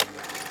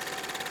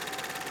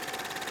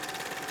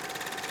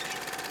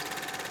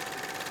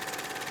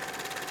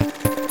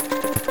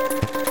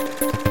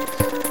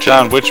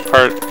John, which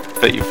part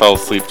that you fell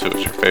asleep to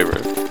is your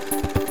favorite?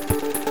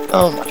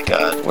 Oh my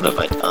god, what have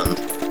I done?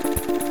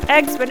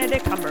 Eggs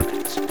Benedict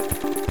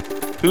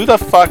Cumberbatch. Who the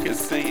fuck is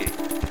singing?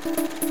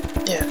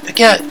 Yeah,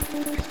 again,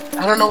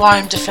 I don't know why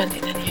I'm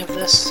defending any of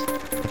this.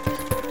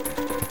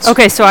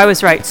 Okay, so I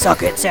was right.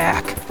 Suck it,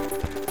 Zach.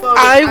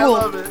 I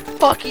will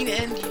fucking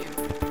end you.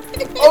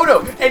 Oh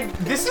no! And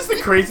this is the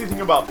crazy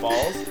thing about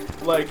balls.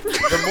 Like,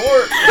 the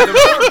more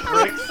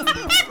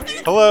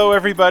bricks. Hello,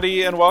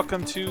 everybody, and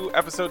welcome to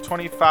episode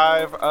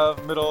 25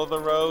 of Middle of the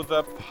Road,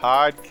 the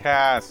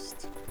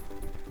podcast.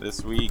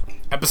 This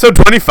week, Episode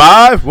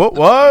 25. What?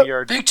 we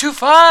are, Big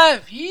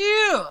 2-5,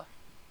 yeah.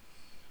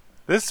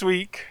 this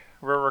week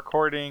we're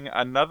recording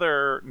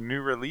another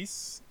new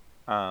release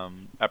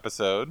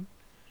episode.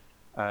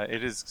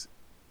 It is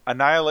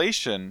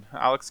Annihilation,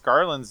 Alex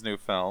Garland's new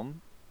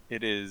film.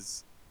 It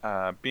is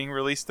being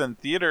released in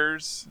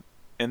theaters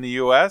in the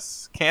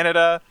US,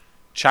 Canada,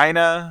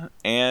 China,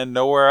 and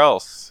nowhere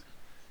else.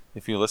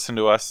 If you listen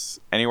to us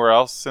anywhere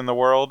else in the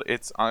world,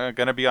 it's going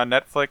to be on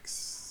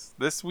Netflix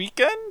this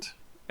weekend,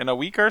 in a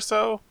week or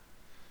so,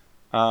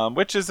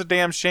 which is a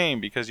damn shame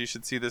because you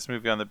should see this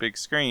movie on the big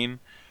screen.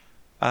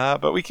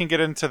 But we can get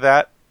into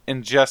that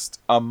in just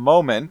a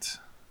moment.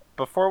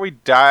 Before we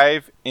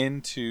dive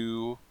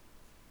into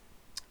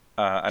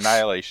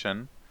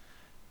Annihilation,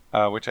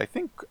 which I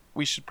think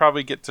we should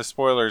probably get to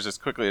spoilers as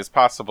quickly as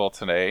possible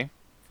today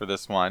for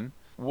this one.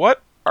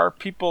 What are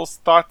people's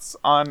thoughts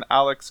on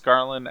Alex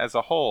Garland as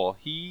a whole?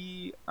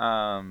 This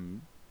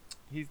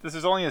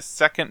is only his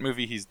second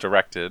movie he's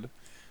directed,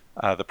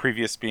 the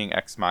previous being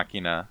Ex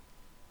Machina.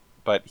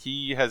 But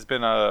he has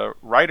been a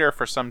writer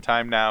for some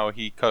time now.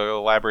 He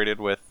collaborated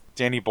with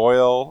Danny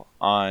Boyle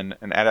on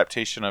an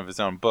adaptation of his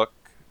own book,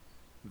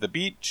 The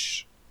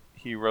Beach.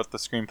 He wrote the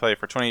screenplay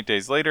for 28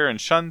 Days Later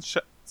and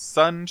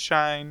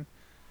Sunshine.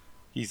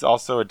 He's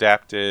also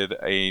adapted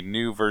a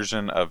new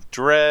version of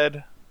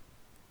Dread,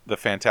 the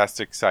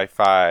fantastic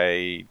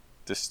sci-fi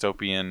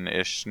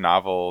dystopian-ish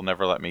novel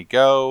Never Let Me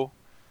Go,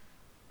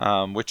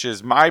 which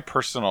is my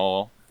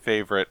personal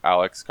favorite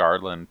Alex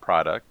Garland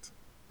product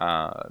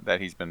that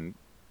he's been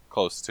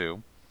close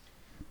to.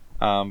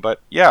 But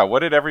yeah, what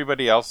did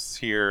everybody else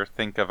here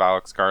think of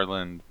Alex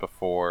Garland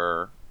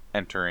before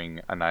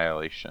entering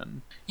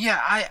Annihilation? Yeah,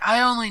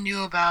 I only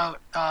knew about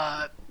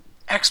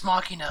Ex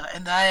Machina,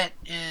 and that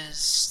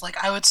is,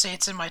 like, I would say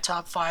it's in my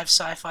top 5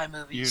 sci-fi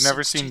movies. You've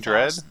never since seen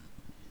 2000.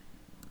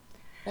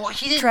 Well,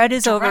 he didn't Dread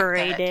is direct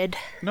overrated.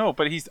 No,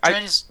 but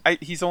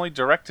he's only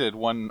directed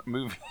one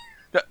movie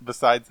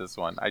besides this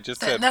one. I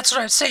just said that's what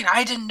I was saying.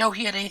 I didn't know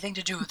he had anything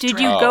to do with Did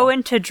Dread. you Oh. go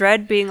into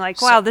Dread being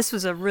like, wow, this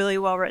was a really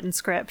well-written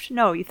script?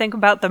 No, you think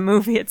about the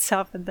movie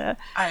itself and the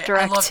I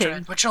directing. love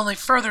Dread, which only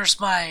furthers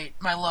my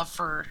love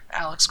for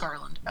Alex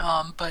Garland.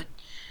 But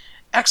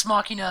Ex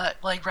Machina,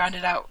 like,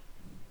 rounded out,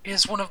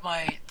 is one of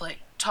my, like,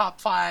 top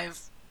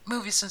 5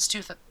 movies since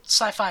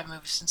sci-fi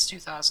movies since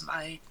 2000.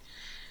 I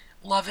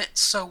love it.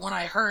 So when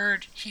I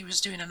heard he was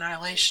doing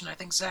Annihilation, I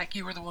think, Zach,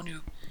 you were the one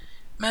who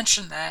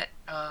mentioned that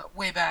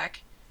way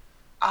back.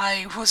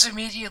 I was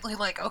immediately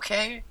like,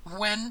 okay,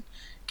 when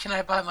can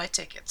I buy my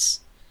tickets?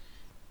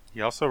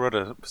 he also wrote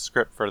a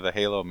script for the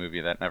Halo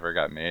movie that never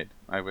got made.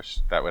 I wish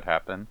that would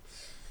happen.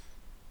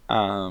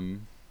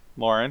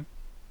 Lauren?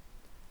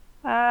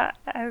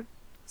 I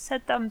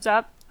said thumbs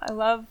up. I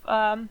love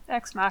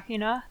Ex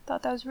Machina.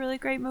 Thought that was a really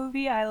great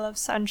movie. I love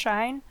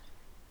Sunshine.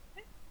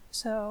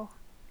 So,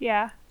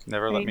 yeah.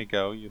 Never Let Me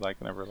Go. You like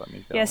Never Let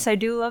Me Go? Yes, I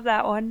do love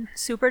that one.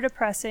 Super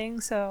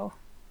depressing, so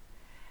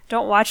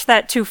don't watch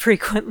that too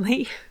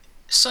frequently.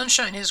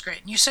 Sunshine is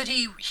great. You said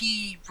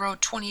he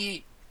wrote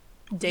 28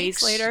 Days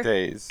weeks? later.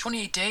 Days.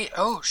 28 days?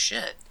 Oh,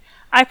 shit.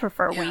 I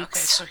prefer Yeah, okay,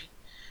 weeks. so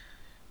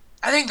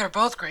I think they're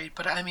both great,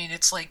 but I mean,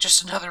 it's like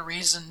just another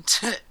reason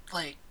to,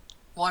 like,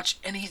 watch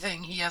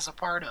anything he has a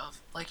part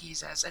of, like he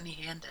has any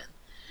hand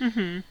in.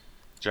 Mm-hmm.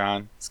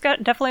 John? It's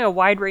got definitely a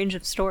wide range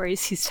of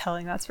stories he's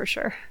telling, that's for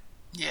sure.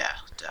 Yeah,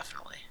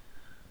 definitely.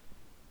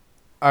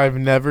 I've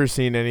never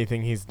seen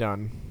anything he's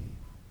done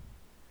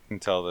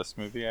Until this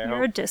movie, I You're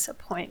a hope.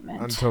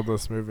 disappointment. until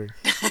this movie.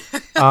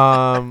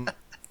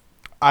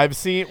 I've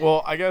seen.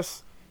 Well, I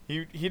guess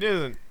he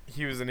doesn't.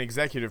 He was an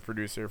executive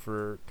producer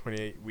for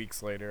 28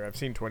 Weeks Later. I've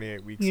seen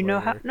 28 Weeks You know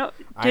Later. how? No,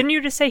 didn't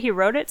you just say he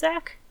wrote it,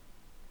 Zach?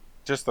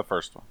 Just the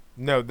first one.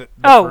 No, the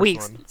Oh, first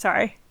weeks. one.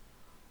 Sorry.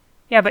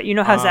 Yeah, but you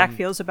know how Zach Um,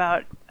 feels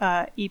about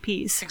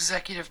EPs.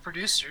 Executive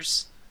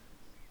producers.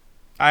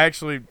 I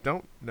actually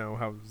don't know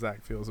how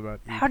Zach feels about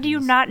How do you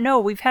EPs. not know?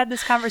 We've had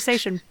this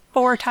conversation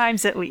 4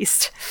 times at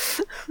least.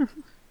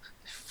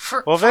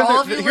 For Well,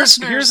 all of you here's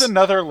listeners,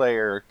 another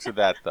layer to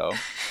that, though.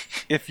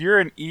 If you're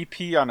an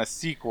EP on a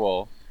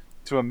sequel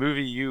to a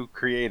movie you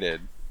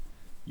created,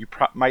 you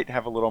might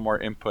have a little more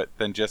input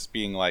than just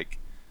being like,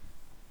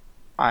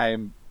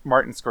 I'm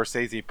Martin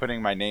Scorsese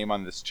putting my name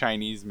on this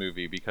Chinese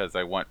movie because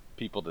I want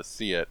people to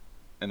see it,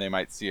 and they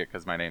might see it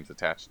because my name's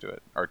attached to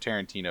it. Or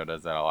Tarantino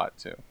does that a lot,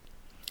 too.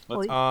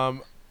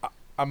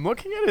 I'm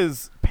looking at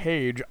his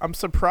page. I'm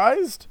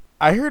surprised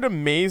I heard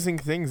amazing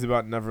things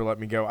about Never Let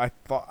Me Go. I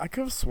thought I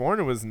could have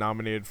sworn it was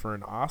nominated for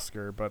an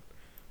Oscar, but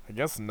I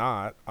guess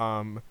not.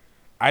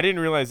 I didn't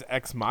realize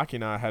Ex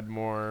Machina had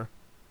more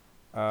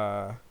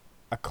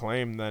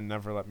acclaim than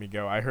Never Let Me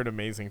Go. I heard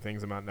amazing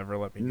things about Never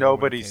Let Me Go.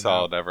 Nobody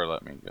saw Never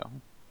Let Me Go.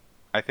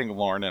 I think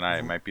Lauren and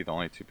I might be the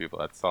only two people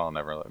that saw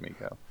Never Let Me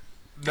Go.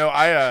 No,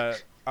 I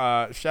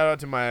shout out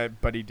to my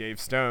buddy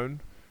Dave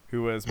Stone,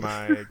 who was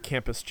my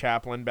campus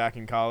chaplain back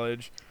in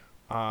college.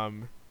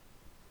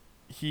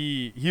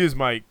 He was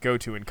my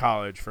go-to in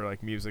college for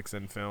like musics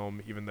and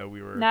film, even though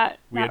we had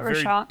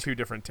very two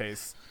different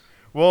tastes.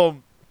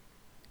 Well,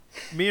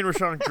 me and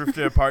Rashawn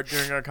drifted apart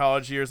during our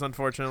college years,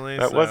 unfortunately.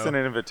 That wasn't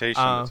an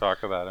invitation to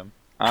talk about him.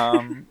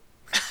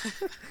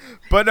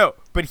 But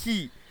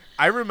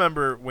I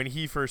remember when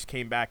he first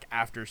came back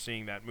after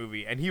seeing that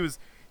movie, and he was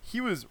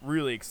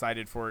really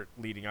excited for it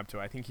leading up to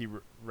it. I think he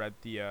read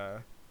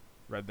the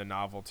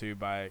novel too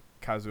by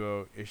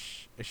Kazuo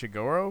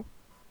Ishiguro.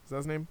 Is that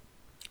his name?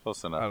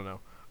 Close enough. I don't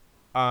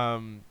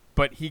know.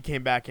 But he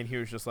came back and he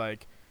was just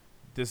like,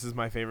 "This is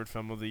my favorite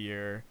film of the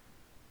year.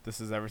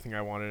 This is everything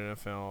I wanted in a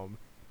film.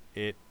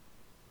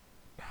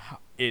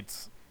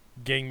 It's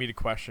getting me to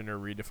question or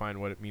redefine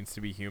what it means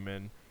to be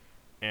human."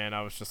 And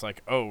I was just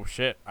like, "Oh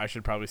shit, I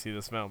should probably see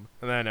this film."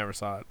 And then I never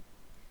saw it.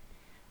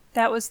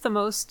 That was the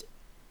most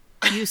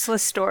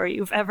useless story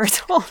you've ever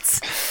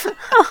told.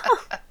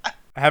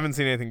 I haven't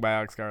seen anything by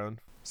Alex Garland.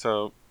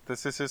 So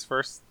this is his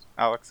first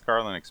Alex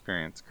Garland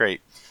experience.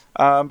 Great.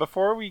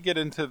 Before we get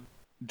into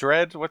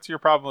Dredd, what's your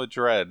problem with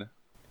Dredd?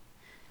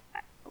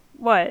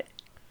 What?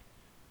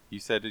 You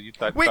said you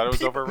thought it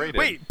was overrated.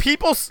 Wait,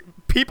 people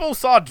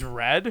saw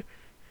Dredd?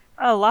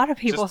 A lot of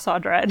people saw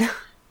Dredd.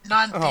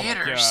 Not in Oh my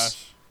theaters.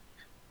 gosh.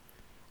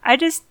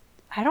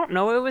 I don't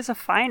know, it was a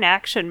fine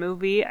action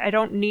movie. I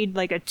don't need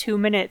like a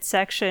 2-minute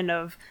section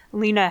of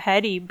Lena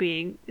Headey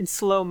being in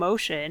slow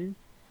motion.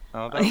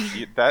 Oh,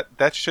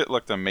 that shit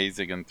looked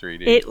amazing in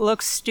 3D. It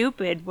looks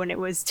stupid when it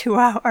was 2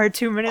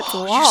 minutes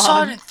long. You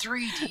saw it in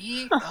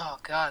 3D? Oh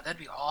god, that'd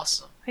be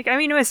awesome. Like, I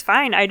mean, it was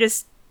fine. I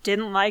just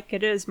didn't like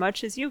it as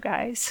much as you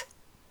guys.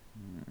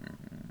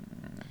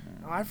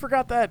 Oh, I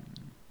forgot that.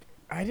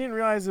 I didn't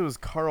realize it was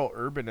Carl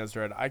Urban as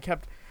Dredd.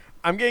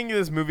 I'm getting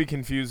this movie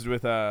confused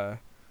with The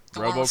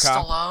one with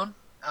RoboCop. Stallone?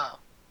 Oh.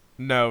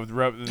 No,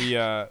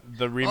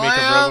 the remake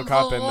I of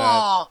RoboCop am the and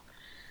law.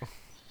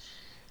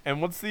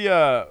 and what's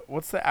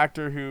the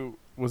actor who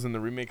was in the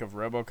remake of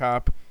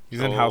RoboCop?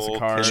 He's in House of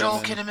Cards. Joel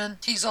Kinnaman.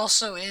 He's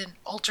also in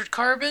Altered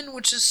Carbon,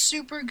 which is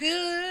super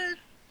good.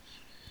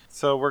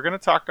 So we're going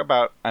to talk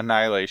about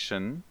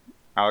Annihilation,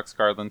 Alex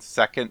Garland's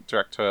second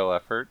directorial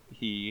effort.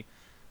 He,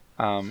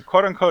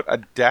 quote-unquote,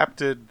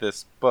 adapted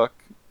this book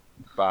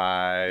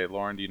by...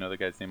 Lauren, do you know the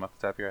guy's name off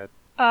the top of your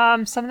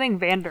head? Something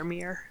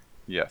Vandermeer.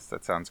 Yes,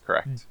 that sounds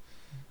correct.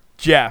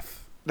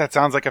 Jeff. That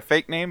sounds like a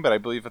fake name, but I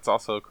believe it's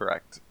also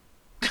correct.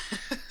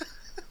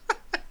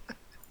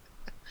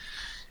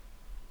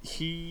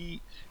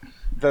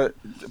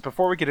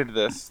 Before we get into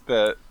this,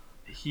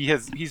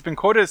 he's been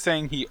quoted as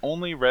saying he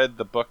only read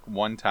the book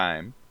one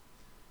time,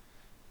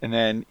 and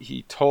then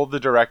he told the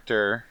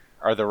director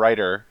or the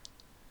writer,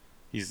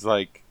 he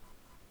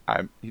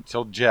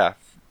told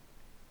Jeff,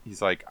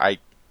 he's like, I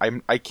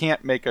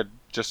can't make a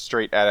just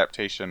straight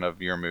adaptation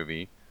of your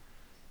movie.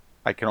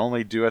 I can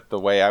only do it the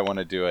way I want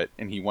to do it.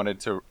 And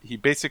he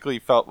basically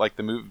felt like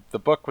the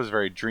book was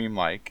very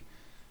dreamlike,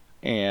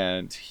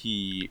 and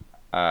he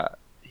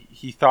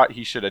thought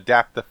he should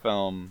adapt the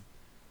film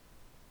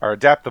or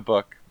adapt the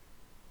book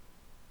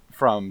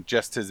from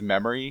just his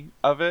memory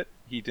of it.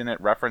 He didn't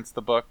reference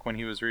the book when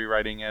he was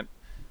rewriting it.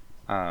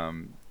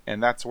 And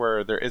that's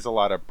where there is a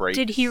lot of breaks.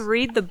 Did he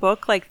read the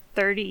book like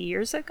 30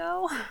 years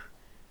ago?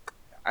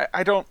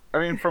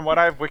 From what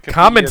I've Wikipedia...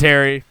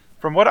 Commentary.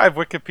 From what I've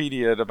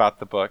Wikipedia'd about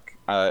the book,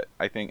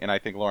 I think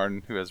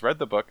Lauren, who has read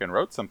the book and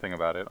wrote something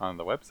about it on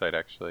the website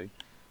actually,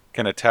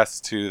 can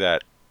attest to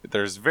that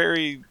there's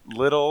very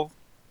little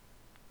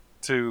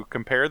to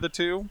compare the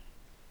two,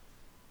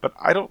 but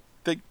I don't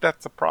think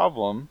that's a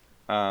problem.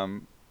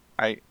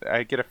 I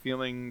get a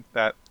feeling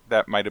that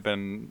might have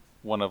been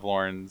one of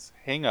Lauren's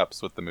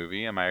hang-ups with the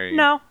movie. Am I?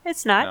 No,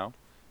 it's not. No?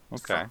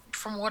 Okay.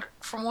 From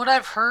what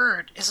I've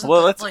heard, isn't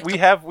we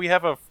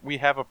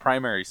have a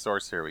primary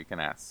source here we can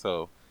ask.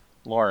 So,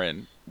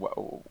 Lauren,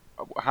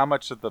 how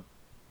much of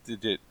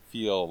did it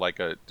feel like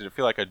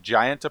a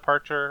giant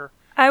departure?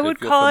 I would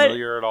call it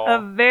a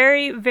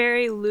very,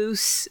 very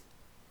loose,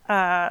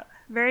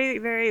 very,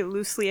 very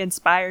loosely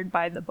inspired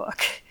by the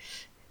book.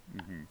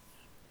 Mm-hmm.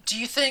 Do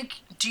you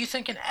think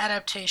an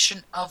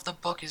adaptation of the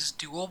book is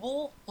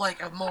doable?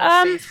 Like a more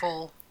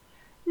faithful?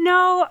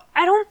 No,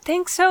 I don't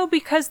think so,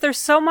 because there's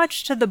so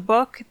much to the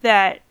book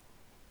that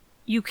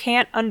you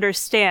can't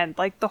understand.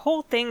 Like, the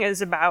whole thing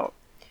is about...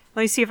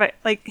 Let me see if I...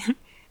 Like,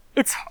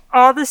 it's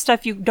all the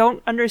stuff you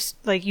don't understand.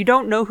 Like, you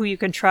don't know who you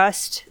can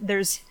trust.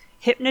 There's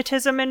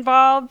hypnotism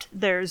involved.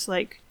 There's,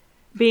 like,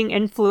 being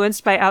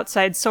influenced by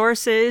outside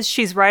sources.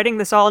 She's writing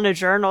this all in a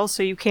journal,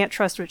 so you can't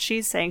trust what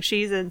she's saying.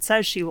 She even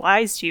says she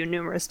lies to you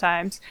numerous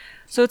times.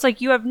 So it's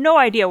like you have no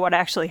idea what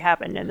actually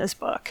happened in this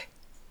book.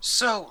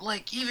 So,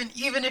 like,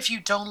 even if you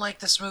don't like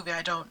this movie,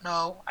 I don't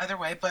know either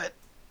way, but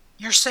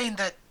you're saying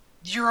that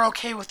you're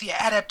okay with the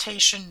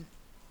adaptation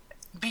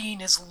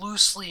being as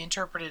loosely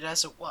interpreted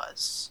as it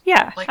was.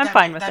 Yeah, like, I'm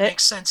fine with that it.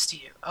 makes sense to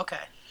you. Okay.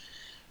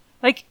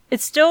 Like,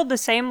 it's still the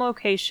same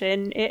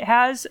location. It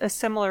has a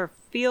similar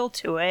feel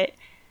to it.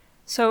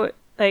 So,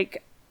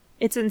 like,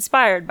 it's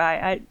inspired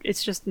by...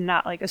 it's just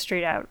not, like, a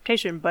straight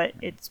adaptation, but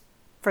it's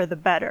for the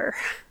better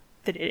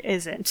that it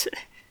isn't.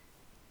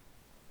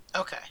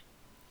 Okay.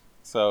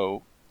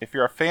 So, if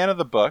you're a fan of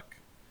the book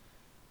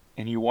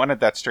and you wanted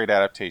that straight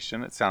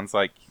adaptation, it sounds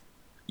like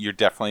you're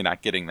definitely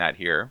not getting that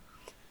here.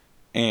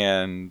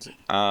 And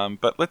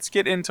but let's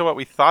get into what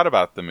we thought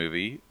about the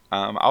movie.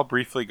 I'll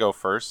briefly go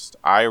first.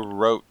 I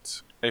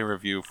wrote a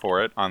review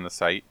for it on the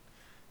site,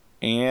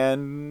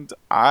 and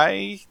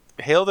I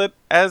hailed it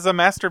as a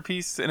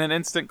masterpiece and an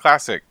instant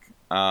classic.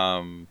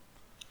 I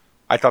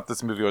thought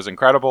this movie was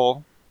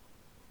incredible.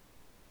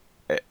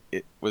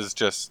 It was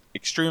just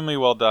extremely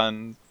well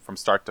done from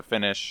start to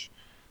finish.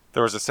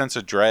 There was a sense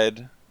of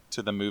dread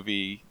to the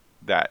movie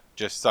that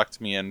just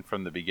sucked me in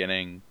from the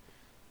beginning,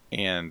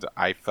 and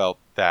I felt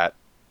that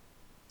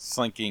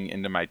slinking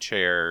into my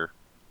chair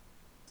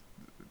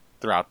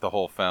throughout the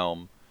whole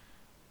film.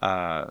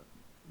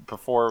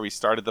 Before we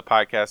started the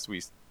podcast,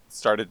 we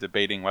started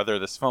debating whether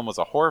this film was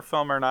a horror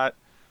film or not.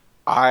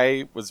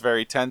 I was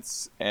very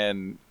tense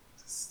and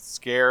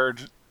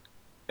scared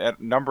a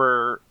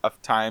number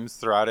of times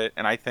throughout it,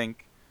 and I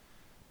think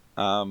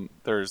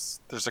there's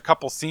a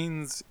couple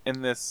scenes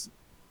in this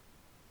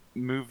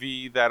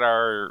movie that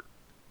are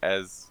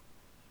as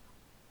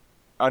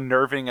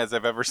unnerving as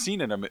I've ever seen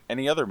in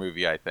any other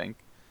movie. I think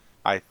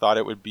I thought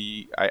it would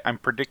be... I'm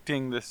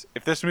predicting this...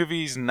 If this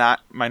movie's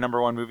not my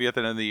number one movie at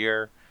the end of the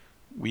year,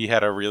 we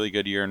had a really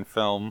good year in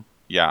film.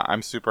 Yeah,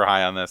 I'm super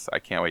high on this. I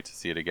can't wait to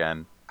see it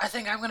again. I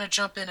think I'm going to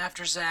jump in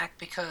after Zach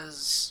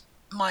because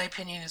my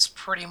opinion is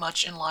pretty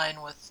much in line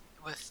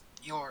with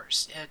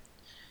yours.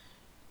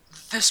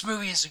 This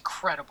movie is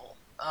incredible.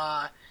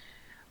 I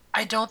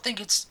don't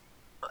think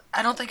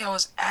I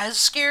was as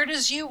scared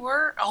as you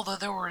were, although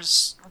there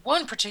was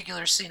one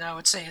particular scene I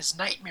would say is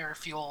nightmare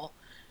fuel,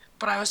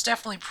 but I was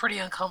definitely pretty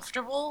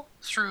uncomfortable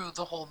through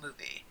the whole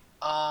movie.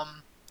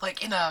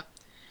 Like in a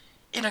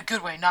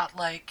good way, not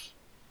like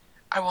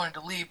I wanted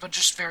to leave, but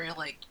just very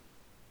like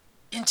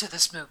into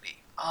this movie.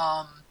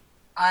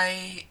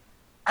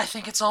 I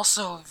think it's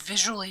also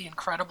visually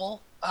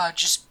incredible,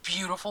 just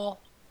beautiful,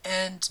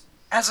 and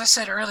as I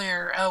said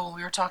earlier when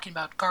we were talking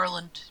about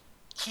Garland,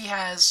 he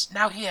has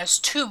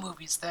 2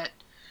 movies that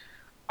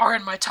are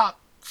in my top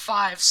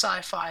 5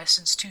 sci-fi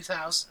since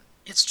 2000.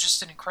 It's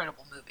just an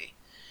incredible movie.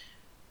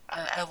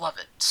 I love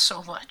it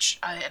so much.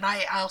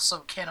 I also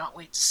cannot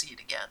wait to see it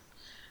again,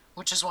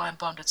 which is why I'm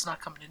bummed it's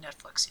not coming to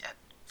Netflix yet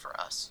for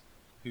us.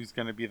 Who's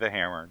going to be the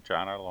hammer,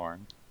 John or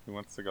Lauren? Who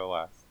wants to go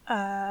last?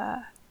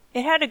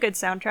 It had a good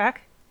soundtrack.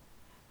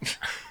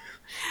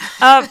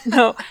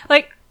 No,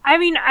 like, I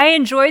mean, I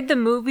enjoyed the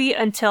movie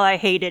until I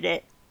hated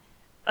it.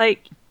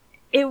 Like,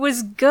 it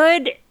was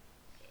good,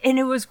 and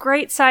it was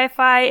great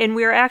sci-fi, and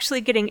we were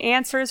actually getting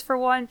answers for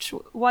once,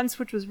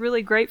 which was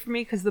really great for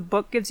me, because the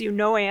book gives you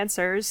no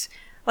answers.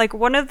 Like,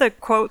 one of the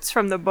quotes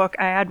from the book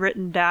I had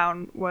written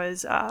down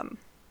was,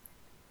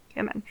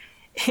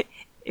 it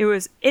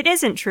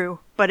isn't true,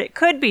 but it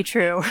could be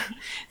true.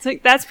 It's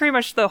like, that's pretty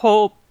much the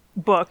whole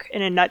book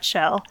in a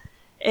nutshell.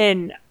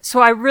 And so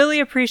I really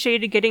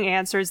appreciated getting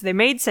answers. They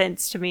made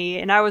sense to me,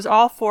 and I was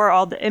all for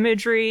all the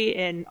imagery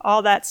and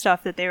all that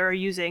stuff that they were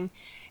using.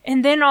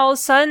 And then all of a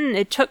sudden,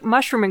 it took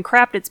mushroom and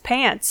crapped its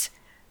pants.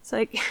 It's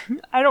like,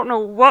 I don't know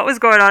what was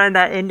going on in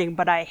that ending,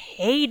 but I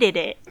hated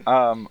it.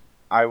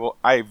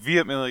 I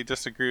vehemently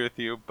disagree with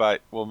you,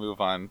 but we'll move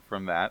on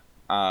from that.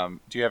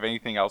 Do you have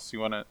anything else you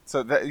want to...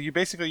 So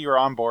you were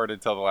on board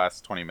until the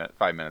last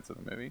 5 minutes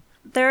of the movie.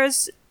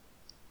 There's...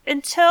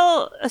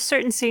 Until a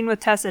certain scene with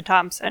Tessa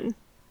Thompson.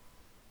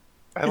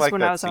 I like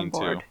that scene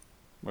too.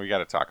 We got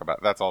to talk about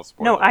it. That's all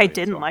spoilers. No, I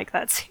didn't like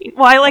that scene.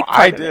 Well, I liked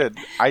part of it.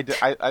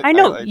 I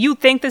know. You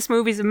think this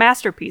movie's a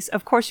masterpiece.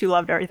 Of course you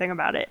loved everything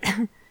about it.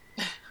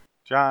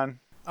 John?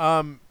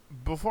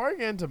 Before I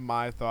get into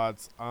my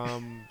thoughts,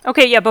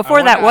 okay, yeah,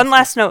 before that, one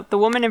last note. The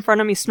woman in front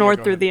of me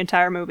snored through the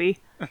entire movie.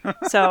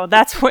 So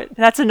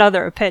that's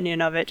another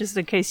opinion of it, just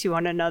in case you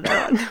want another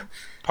one.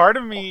 Part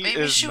of me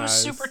maybe she was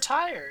super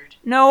tired.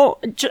 No,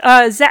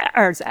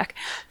 Zach.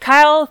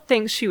 Kyle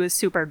thinks she was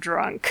super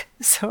drunk,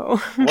 so...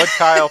 What'd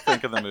Kyle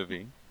think of the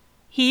movie?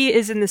 He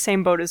is in the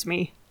same boat as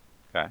me.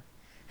 Okay.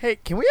 Hey,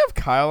 can we have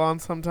Kyle on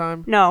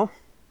sometime? No.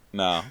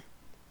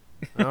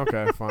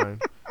 Okay, fine.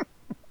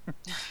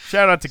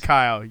 Shout out to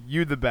Kyle.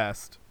 You the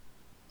best.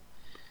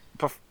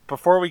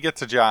 Before we get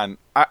to John,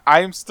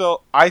 I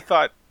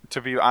thought,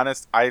 to be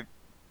honest, I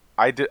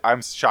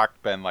I'm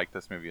shocked Ben liked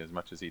this movie as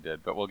much as he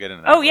did, but we'll get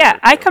into that. Oh yeah, later,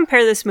 I too.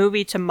 compare this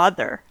movie to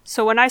Mother.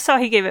 So when I saw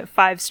he gave it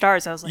 5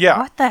 stars, I was like, Yeah,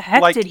 what the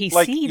heck did he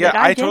see Yeah,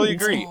 that I totally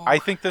didn't? agree. I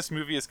think this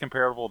movie is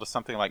comparable to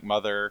something like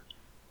Mother,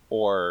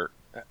 or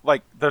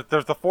like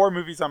there's the 4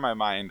 movies on my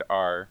mind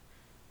are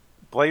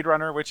Blade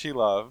Runner, which he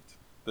loved,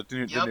 the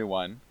new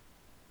one.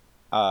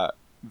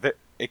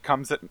 It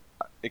comes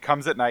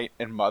at night,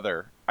 and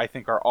Mother, I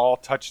think, are all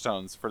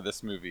touchstones for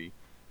this movie.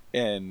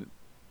 In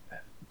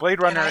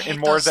Blade Runner, in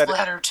more that.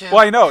 Well,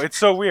 I know it's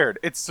so weird.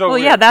 It's so. Well,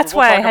 weird. yeah, that's We'll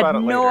why I talk had about it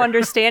no later.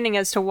 understanding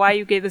as to why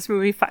you gave this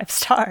movie 5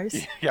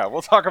 stars. Yeah,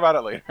 we'll talk about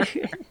it later.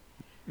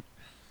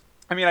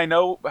 I mean, I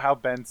know how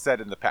Ben said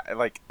in the past.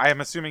 Like, I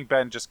am assuming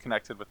Ben just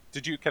connected with.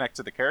 Did you connect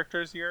to the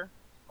characters here?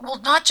 Well,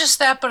 not just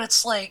that, but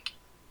it's like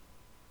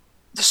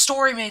the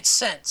story made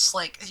sense.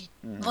 Like,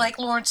 like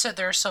Lauren said,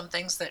 there are some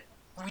things that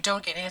we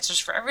don't get answers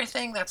for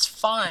everything. That's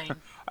fine.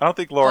 I don't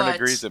think Lauren But-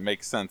 agrees it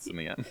makes sense in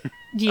the end.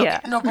 Yeah.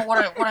 Okay, no, but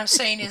what I'm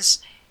saying is,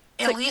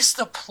 at least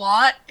the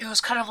plot, it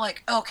was kind of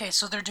like, okay,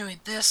 so they're doing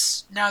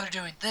this, now they're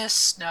doing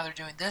this, now they're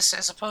doing this,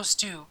 as opposed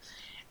to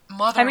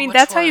Mother. I mean, which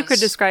that's how you could was-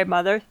 describe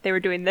Mother. They were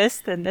doing this,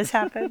 then this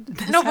happened.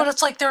 this No, but happened.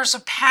 it's like there was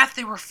a path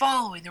they were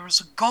following. There was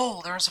a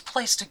goal. There was a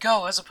place to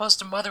go. As opposed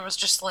to Mother was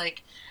just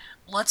like,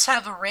 let's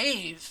have a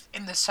rave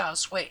in this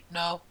house. Wait,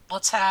 no.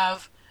 Let's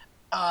have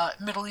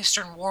Middle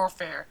Eastern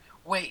warfare.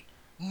 Wait,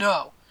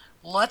 no.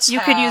 You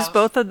could use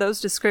both of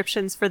those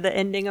descriptions for the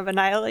ending of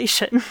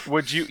Annihilation.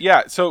 Would you?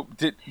 Yeah. So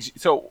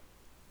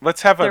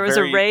let's have a There was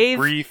a very rave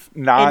brief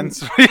and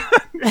she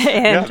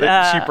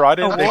brought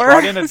in. a They war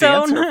brought in a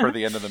zone. dancer for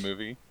the end of the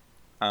movie,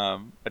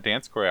 a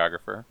dance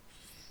choreographer,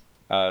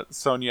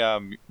 Sonia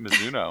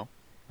Mizuno,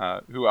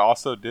 who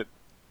also did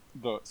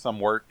some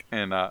work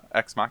in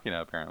Ex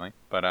Machina apparently.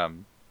 But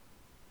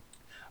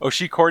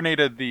she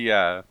coordinated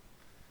the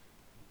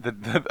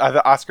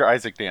Oscar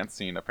Isaac dance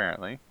scene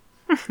apparently.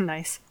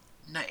 Nice.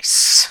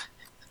 Nice.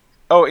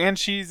 Oh, and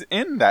she's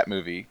in that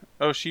movie.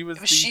 Oh, she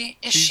was. Is she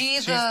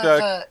she's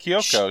the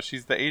Kyoko?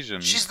 She's the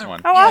Asian She's the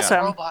one. Oh, yeah, awesome.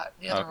 the robot.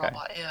 Yeah, the Okay.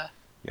 robot. Yeah.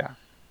 Yeah.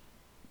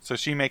 So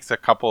she makes a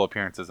couple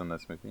appearances in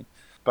this movie,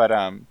 but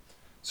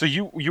so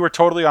you were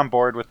totally on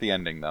board with the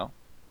ending though.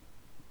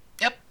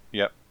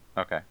 Yep.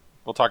 Okay.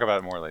 We'll talk about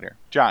it more later.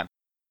 John.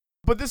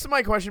 But this is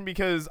my question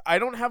because I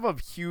don't have a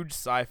huge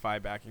sci-fi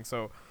backing,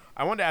 so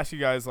I wanted to ask you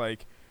guys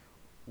like,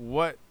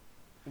 what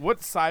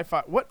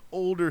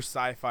older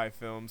sci-fi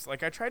films?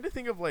 Like I tried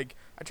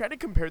to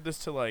compare this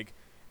to like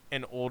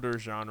an older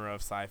genre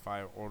of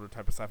sci-fi, older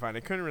type of sci-fi, and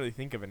I couldn't really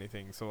think of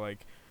anything. So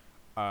like,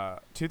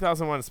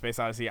 2001: A Space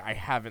Odyssey, I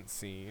haven't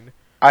seen.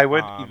 I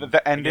would.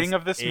 The I ending guess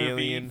of this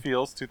Alien. movie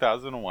feels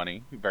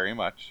 2001-y very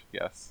much.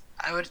 Yes.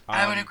 I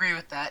would agree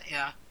with that.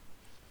 Yeah.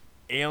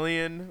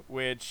 Alien,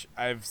 which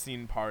I've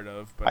seen part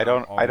of, but I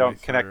not all don't the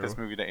way connect through. this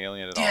movie to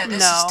Alien at Yeah, all. this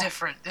No. is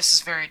different. This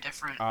is very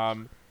different.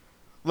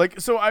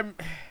 Like so I'm.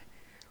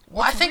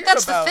 Well, I what's think weird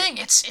that's about- the thing.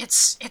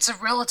 It's a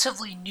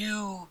relatively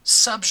new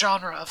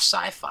subgenre of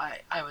sci-fi,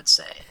 I would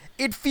say.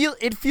 It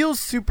feels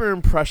super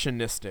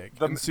impressionistic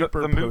and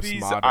super the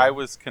movies postmodern. I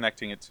was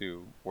connecting it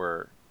to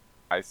were,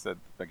 I said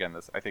again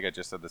this. I think I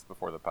just said this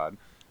before the pod.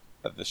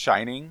 The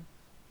Shining,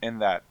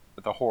 and that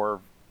the horror,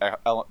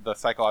 the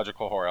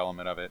psychological horror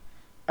element of it.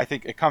 I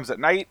think It Comes at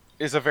Night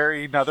is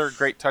another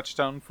great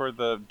touchstone for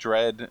the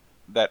dread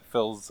that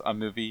fills a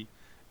movie,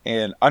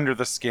 and Under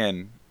the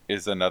Skin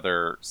is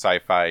another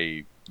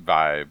sci-fi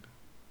vibe.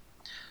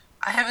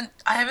 I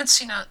haven't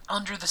seen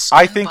Under the Skin.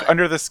 I think but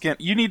Under the Skin.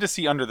 You need to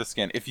see Under the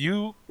Skin. If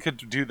you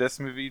could do this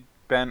movie,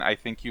 Ben, I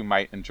think you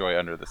might enjoy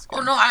Under the Skin.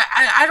 Oh no,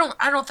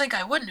 I don't think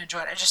I wouldn't enjoy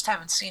it. I just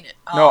haven't seen it.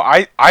 No,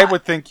 I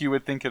would think you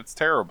would think it's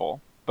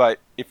terrible. But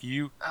if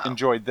you Oh.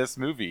 enjoyed this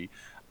movie,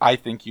 I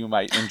think you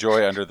might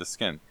enjoy Under the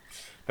Skin.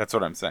 That's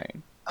what I'm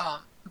saying.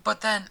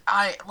 But then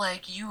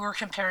you were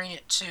comparing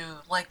it to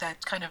like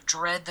that kind of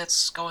dread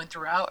that's going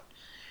throughout.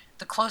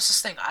 The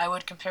closest thing I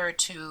would compare it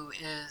to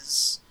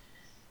is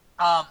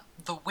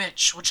The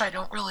Witch, which I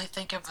don't really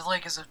think of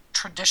like as a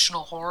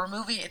traditional horror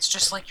movie. It's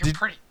just like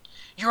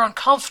you're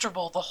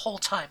uncomfortable the whole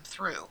time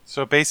through.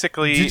 So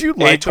basically, Did you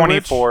like The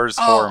Witch? A24's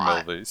Oh,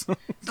 horror movies.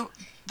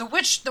 The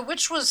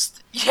Witch was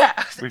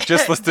yeah. We've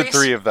just listed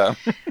 3 of them.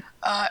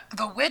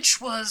 The Witch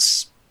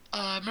was.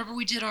 Remember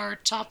we did our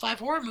top 5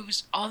 horror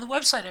movies on the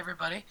website,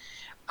 everybody.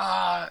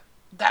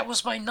 That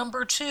was my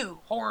number 2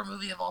 horror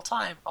movie of all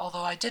time.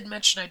 Although I did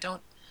mention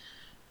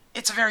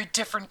it's a very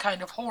different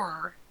kind of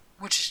horror,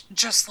 which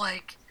just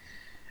like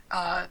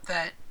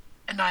that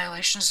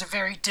Annihilation is a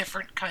very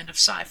different kind of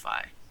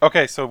sci-fi.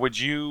 Okay, so would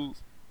you?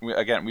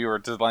 Again, we were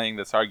delaying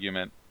this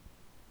argument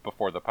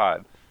before the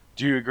pod.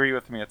 Do you agree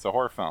with me? It's a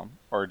horror film,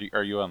 or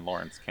are you on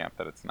Lauren's camp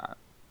that it's not?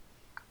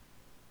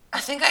 I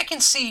think I can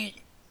see.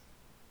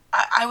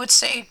 I would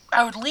say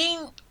I would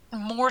lean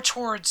more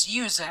towards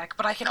you, Zach,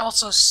 but I can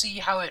also see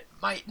how it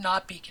might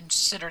not be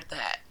considered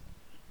that.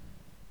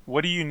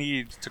 What do you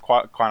need to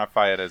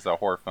quantify it as a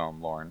horror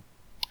film, Lauren?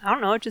 I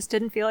don't know. It just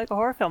didn't feel like a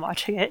horror film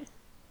watching it.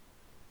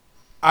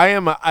 I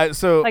am Like I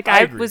I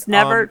agree. was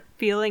never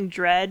feeling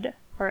dread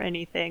or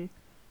anything.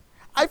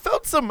 I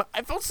felt some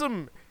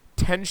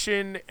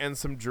tension and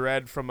some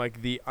dread from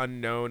like the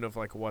unknown of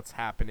like what's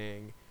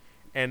happening,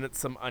 and it's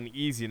some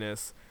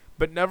uneasiness,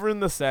 but never in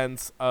the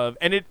sense of,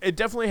 and it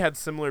definitely had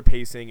similar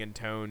pacing and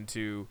tone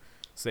to,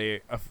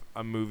 say,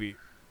 a movie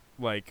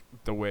like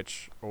The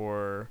Witch,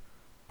 or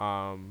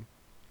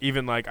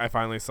even like I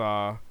finally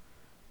saw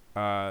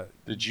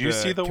Did you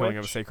see The Killing Witch?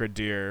 of a Sacred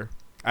Deer.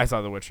 I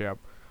saw The Witch, yeah.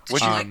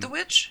 Did you like The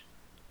Witch?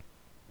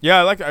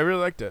 Yeah, I really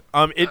liked it.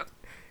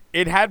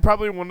 It had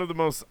probably one of the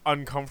most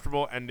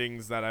uncomfortable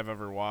endings that I've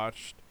ever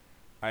watched.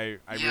 I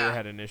really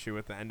had an issue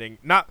with the ending.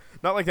 Not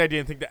like I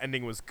didn't think the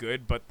ending was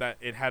good, but that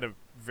it had a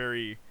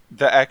very The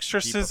deep effect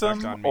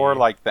exorcism, on me. or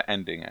like the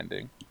ending?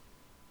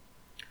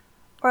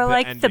 Or The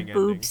like the ending.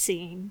 boob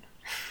scene.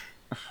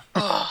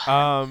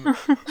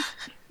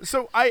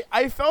 So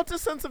I felt a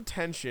sense of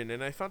tension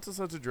and I felt a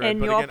sense of dread. In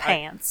but your again,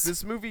 pants.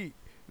 This movie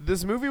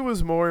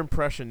was more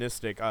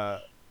impressionistic.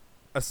 A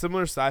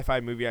similar sci-fi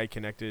movie I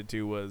connected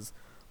to was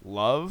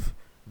Love,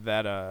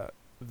 that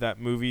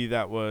movie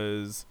that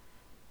was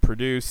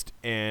produced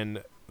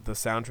and the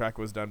soundtrack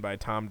was done by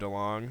Tom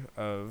DeLonge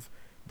of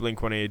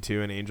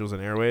Blink-182 and Angels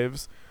and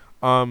Airwaves.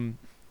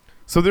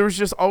 So there was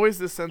just always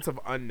this sense of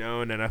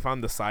unknown, and I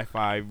found the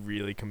sci-fi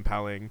really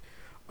compelling.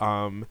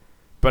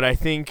 But I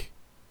think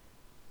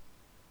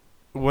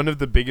one of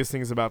the biggest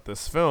things about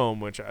this film,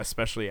 which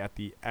especially at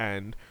the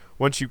end,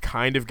 once you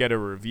kind of get a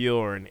reveal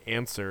or an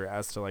answer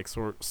as to like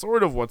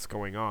sort of what's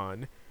going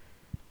on,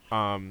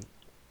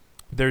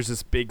 there's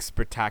this big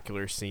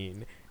spectacular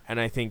scene, and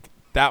I think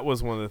that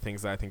was one of the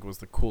things that I think was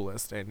the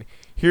coolest. And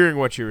hearing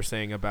what you were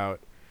saying about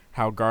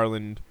how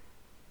Garland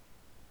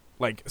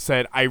like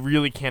said, I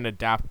really can't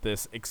adapt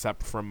this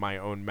except from my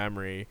own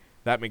memory,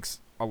 that makes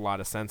a lot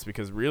of sense,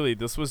 because really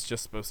this was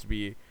just supposed to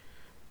be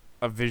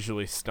a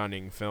visually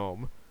stunning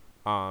film.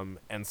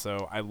 And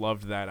so I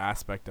loved that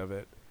aspect of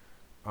it.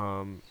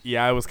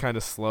 Yeah, it was kind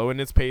of slow in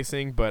its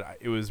pacing, but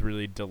it was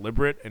really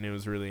deliberate and it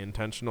was really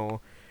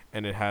intentional,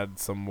 and it had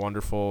some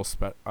wonderful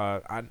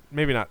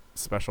maybe not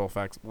special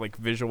effects, like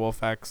visual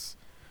effects.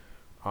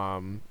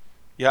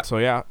 Yeah. So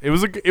yeah, it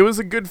was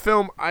a good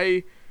film.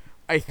 I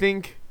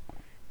think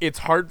it's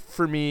hard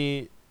for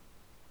me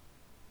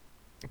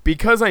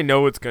because I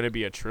know it's going to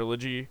be a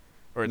trilogy,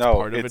 or it's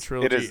part of a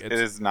trilogy. It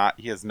is not.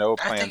 He has no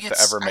plans to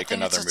ever make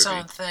another movie. It's its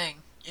own thing.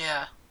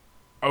 Yeah.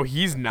 Oh,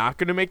 he's not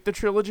going to make the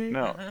trilogy?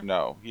 No,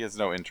 no, he has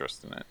no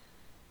interest in it.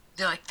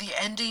 Yeah, like the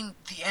ending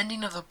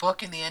of the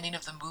book and the ending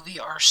of the movie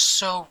are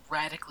so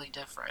radically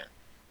different.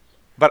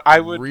 But I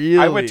would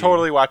Really?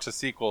 totally watch a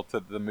sequel to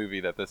the movie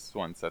that this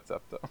one sets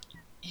up, though.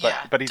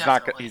 But he's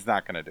definitely.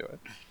 not going to do it.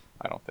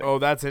 I don't think. Oh,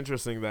 that's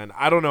interesting then.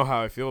 I don't know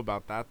how I feel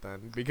about that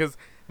then, because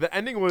the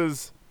ending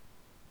was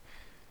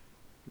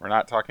We're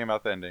not talking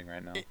about the ending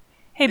right now.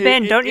 Hey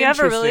Ben, don't you have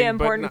a really interesting,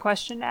 but important not-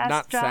 question to ask,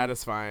 not John?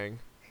 satisfying.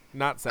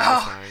 Not Oh,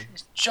 satisfying.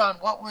 John,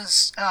 what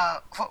was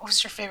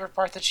your favorite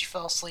part that you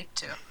fell asleep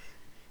to?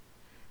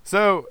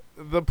 So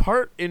the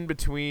part in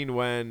between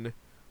when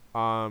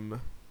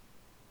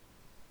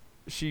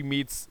she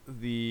meets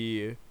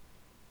the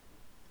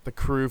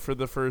crew for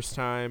the first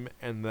time,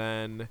 and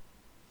then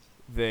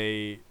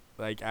they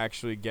like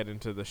actually get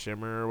into the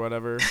shimmer or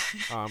whatever,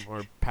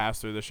 or pass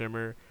through the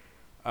shimmer.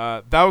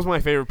 That was my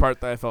favorite part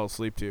that I fell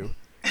asleep to,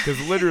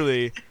 because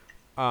literally,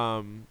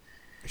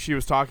 she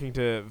was talking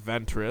to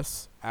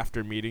Ventress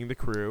after meeting the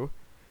crew,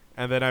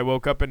 and then I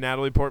woke up and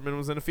Natalie Portman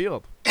was in a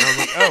field. And I was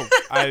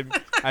like,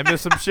 oh, I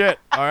missed some shit.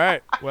 All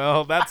right,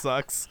 well that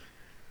sucks.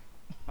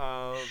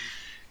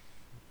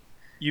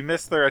 You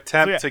missed their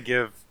attempt So, yeah. to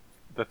give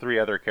the three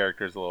other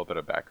characters a little bit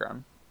of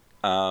background.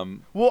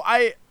 Well,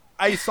 I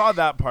saw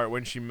that part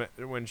when she met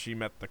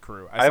the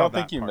crew. I saw don't that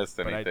think you part, missed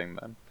but anything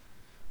then.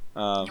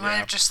 You might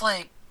have just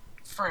like,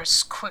 for a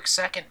quick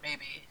second,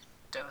 maybe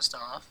dozed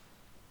off.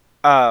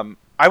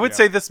 I would Yeah.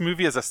 say this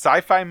movie is a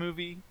sci-fi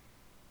movie,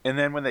 and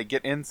then when they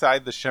get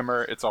inside the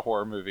shimmer, it's a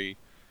horror movie,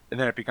 and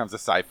then it becomes a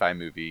sci-fi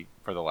movie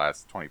for the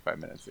last 25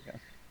 minutes again.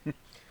 I'd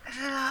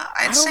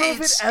I don't say know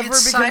if it's it ever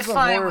it's becomes a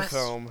sci-fi horror with.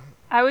 film.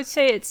 I would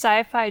say it's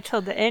sci-fi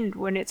till the end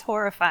when it's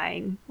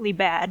horrifyingly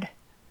bad.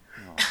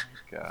 Oh my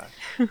god.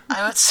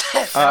 I would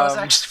say that was Um,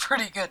 actually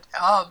pretty good.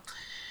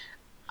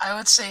 I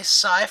would say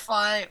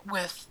sci-fi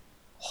with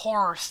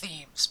horror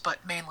themes,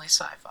 but mainly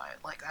sci-fi.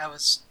 Like I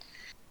was.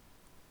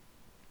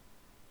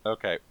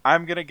 Okay,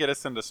 I'm gonna get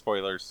us into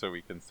spoilers so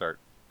we can start,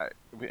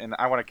 and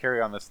I want to carry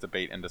on this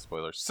debate into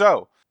spoilers.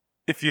 So,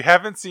 if you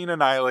haven't seen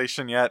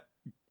Annihilation yet,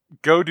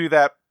 go do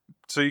that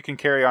so you can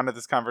carry on to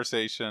this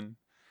conversation.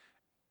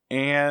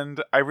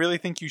 And I really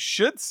think you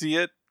should see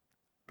it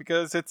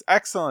because it's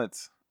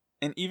excellent,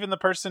 and even the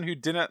person who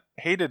didn't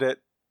hated it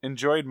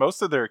enjoyed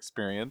most of their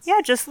experience.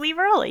 Yeah, just leave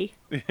early.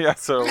 Yeah.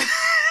 So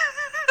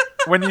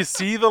when you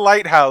see the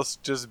lighthouse,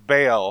 just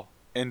bail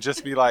and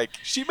just be like,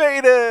 "She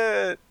made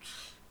it."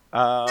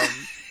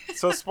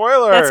 So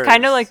spoilers. That's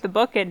kind of like the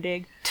book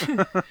ending.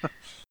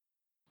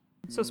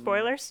 So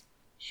spoilers?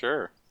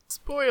 Sure.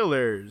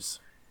 Spoilers.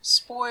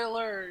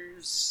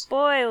 Spoilers.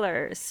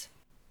 Spoilers.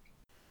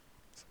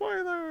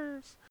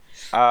 Spoilers.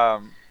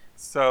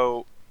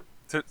 So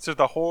to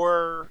the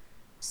horror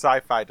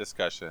sci-fi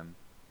discussion,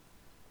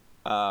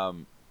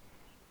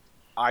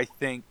 I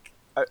think,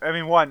 I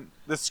mean, one,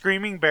 the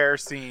screaming bear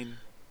scene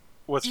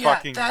was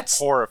fucking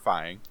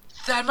horrifying.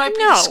 That might be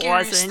No, the it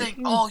scariest wasn't, thing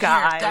you all year.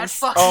 guys. That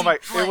fucking, Oh my!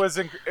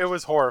 like, It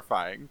was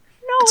horrifying.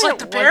 No, it's like it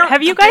the wasn't. bear.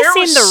 Have you the guys bear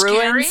seen was the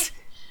scary. ruins?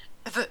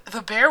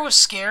 The bear was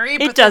scary,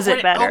 but does then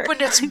it when better. it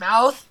opened its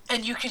mouth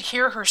and you could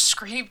hear her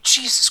scream,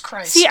 Jesus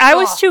Christ. See, I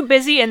was Ugh. too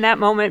busy in that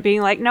moment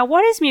being like, now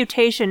what does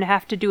mutation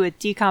have to do with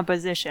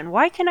decomposition?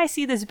 Why can I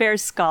see this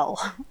bear's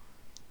skull?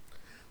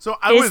 So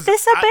Is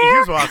this a bear?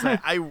 Here's what I'll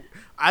say.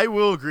 I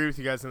will agree with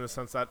you guys in the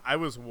sense that I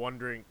was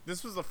wondering.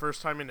 This was the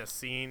first time in a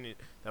scene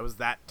that was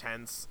that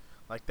tense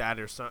like that,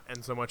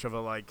 and so much of a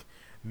like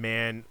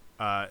man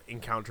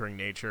encountering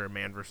nature,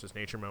 man versus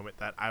nature moment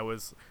that I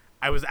was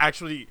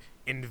actually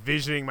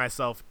envisioning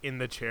myself in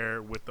the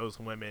chair with those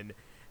women,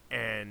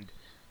 and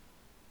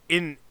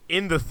in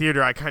the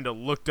theater I kind of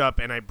looked up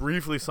and I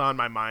briefly saw in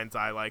my mind's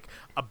eye like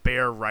a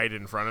bear right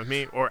in front of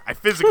me, or I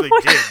physically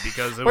did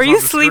because it was Were on you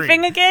the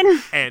sleeping screen.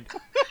 again? And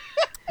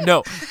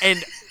no,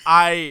 and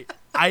I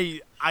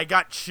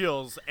got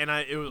chills, and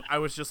I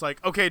was just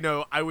like, okay,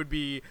 no, I would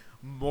be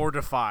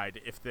mortified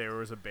if there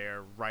was a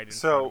bear right in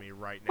front of me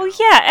right now. Well,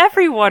 yeah,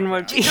 everyone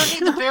would You be. don't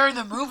need the bear in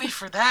the movie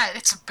for that.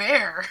 It's a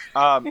bear.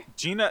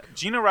 Gina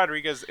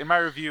Rodriguez, in my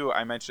review,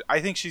 I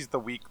think she's the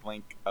weak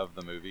link of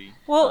the movie.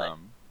 Well,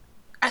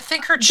 I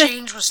think her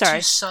change was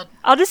too sudden.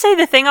 I'll just say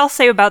the thing I'll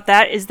say about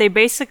that is they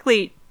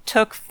basically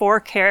took 4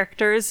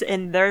 characters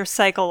and their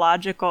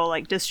psychological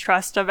like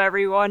distrust of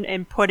everyone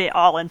and put it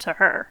all into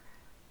her.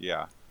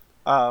 Yeah.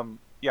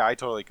 Yeah, I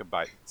totally could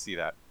see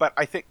that. But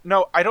I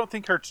don't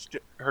think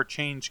her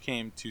change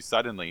came too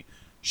suddenly.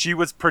 She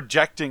was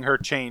projecting her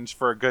change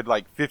for a good,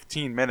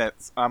 15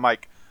 minutes. I'm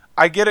like,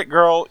 I get it,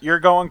 girl. You're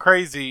going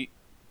crazy.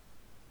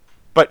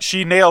 But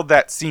she nailed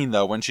that scene,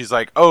 though, when she's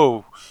like,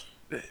 oh,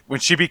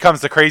 when she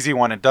becomes the crazy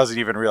one and doesn't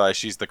even realize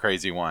she's the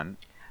crazy one.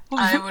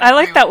 I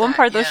like that one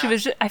part, though. yeah. She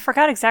was I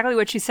forgot exactly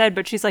what she said,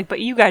 but she's like, but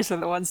you guys are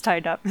the ones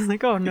tied up. I was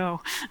like, oh,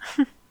 no.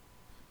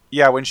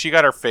 Yeah, when she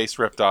got her face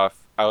ripped off,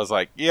 I was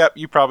like, yep,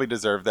 you probably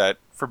deserve that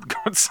for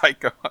going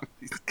psycho on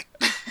these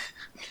guys.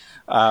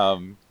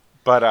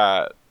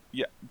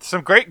 Yeah,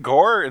 some great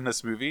gore in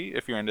this movie,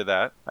 if you're into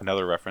that.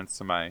 Another reference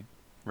to my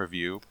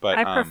review. But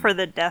I prefer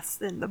the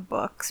deaths in the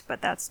books,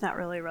 but that's not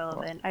really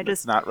relevant.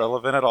 It's not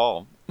relevant at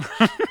all.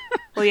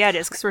 Well, yeah, it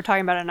is, because we're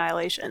talking about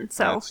Annihilation,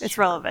 so That's it's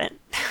true.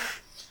 relevant.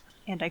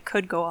 And I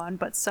could go on,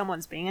 but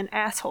someone's being an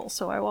asshole,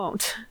 so I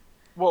won't.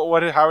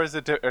 Well, how is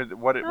it?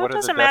 What are the No, it deaths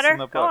doesn't matter. in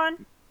the book? Go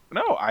on.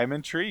 No, I'm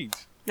intrigued.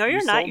 No,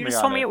 you're not. You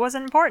just told me it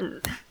wasn't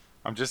important.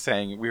 I'm just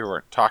saying we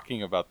weren't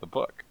talking about the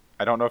book.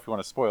 I don't know if you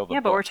want to spoil the book. Yeah,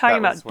 but we're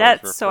talking That was about what I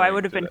was deaths, so I referring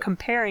would have to been that.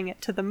 comparing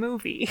it to the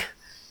movie.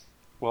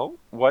 Well,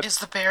 what? Is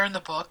the bear in the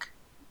book?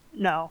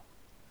 No.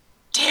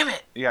 Damn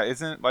it! Yeah,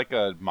 isn't it like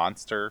a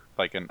monster,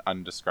 like an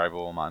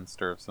undescribable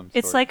monster of some sort?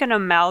 It's like an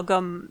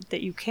amalgam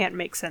that you can't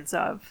make sense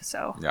of,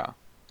 so.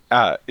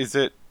 Yeah. Is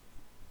it?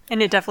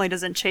 And it definitely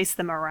doesn't chase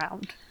them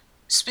around.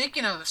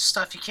 Speaking of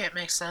stuff you can't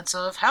make sense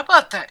of, how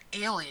about that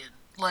alien?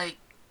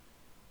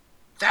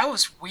 That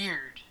was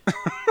weird.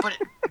 But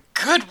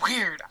good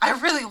weird. I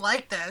really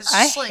like that. It's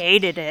I just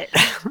hated it.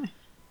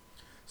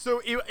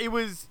 So it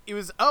was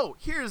oh,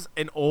 here's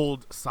an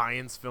old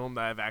science film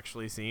that I've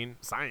actually seen.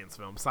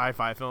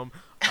 Sci-fi film.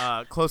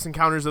 Close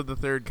Encounters of the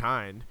Third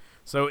Kind.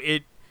 So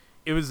it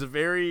was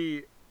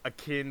very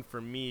akin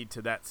for me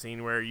to that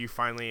scene where you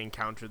finally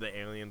encounter the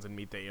aliens and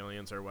meet the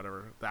aliens or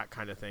whatever, that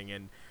kind of thing.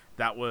 And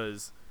that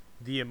was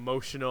the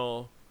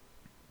emotional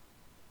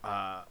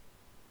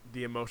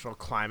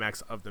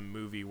climax of the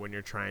movie when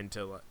you're trying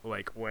to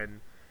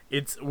when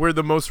it's where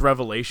the most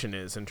revelation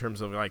is in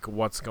terms of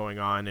what's going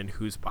on and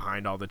who's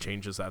behind all the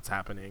changes that's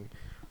happening.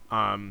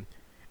 And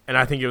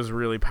I think it was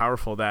really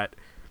powerful that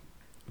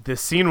this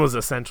scene was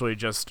essentially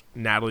just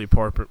Natalie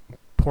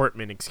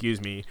Portman,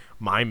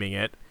 miming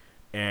it,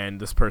 and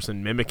this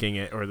person mimicking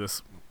it, or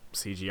this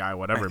CGI,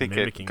 whatever, I think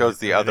mimicking it goes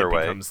the other and it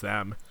way. becomes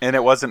them. And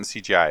it wasn't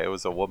CGI. It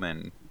was a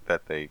woman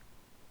that they.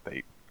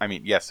 I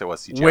mean, yes, it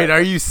was CGI. Wait,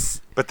 are you?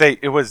 But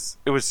it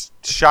was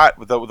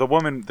shot. The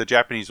woman, the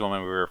Japanese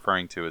woman we were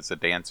referring to, is a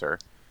dancer,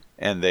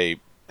 and they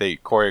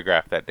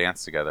choreographed that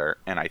dance together.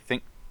 And I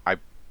think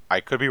I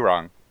could be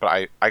wrong,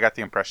 but I got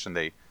the impression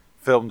they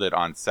filmed it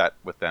on set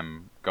with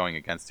them going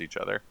against each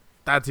other.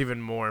 That's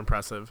even more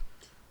impressive.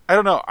 I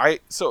don't know.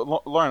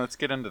 So Lauren, let's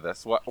get into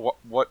this.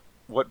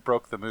 What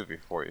broke the movie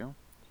for you?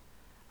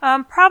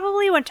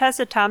 Probably when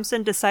Tessa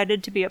Thompson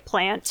decided to be a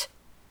plant.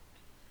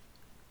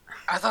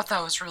 I thought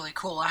that was really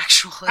cool,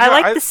 actually. I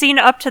like the scene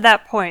up to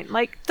that point.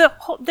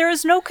 There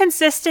is no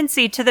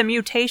consistency to the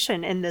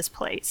mutation in this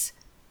place.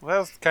 Well, that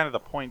was kind of the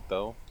point,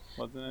 though,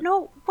 wasn't it?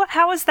 No,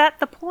 how is that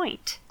the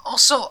point?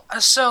 Also,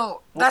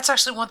 so that's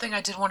actually one thing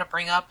I did want to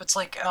bring up. It's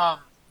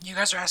you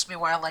guys are asking me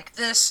why I like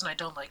this, and I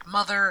don't like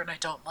Mother, and I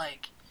don't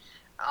like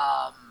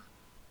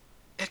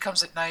It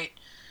Comes at Night.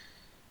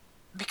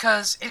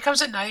 Because It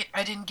Comes at Night,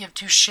 I didn't give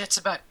two shits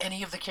about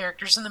any of the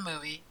characters in the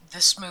movie.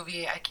 This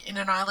movie, in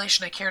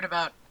Annihilation, I cared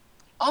about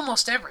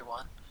almost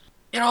everyone.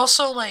 It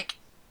also,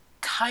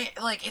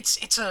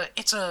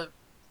 it's a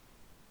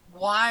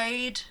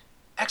wide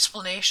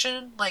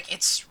explanation. Like,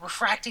 it's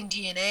refracting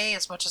DNA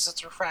as much as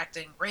it's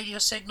refracting radio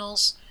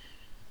signals.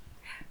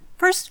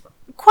 First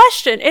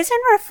question,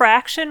 isn't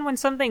refraction when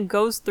something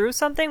goes through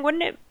something?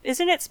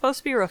 Isn't it supposed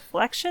to be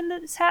reflection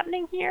that's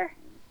happening here?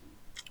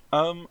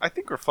 I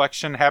think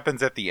reflection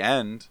happens at the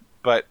end,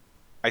 but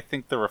I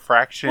think the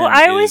refraction Well,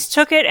 I always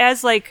took it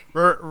as like...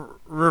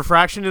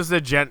 refraction is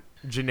the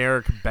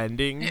generic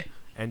bending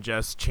and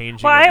just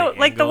changing Well, of the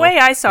like the angle. way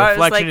I saw it was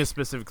reflection like... is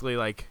specifically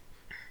like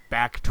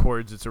back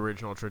towards its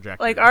original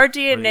trajectory. Like our or the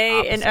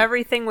DNA and opposite.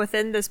 everything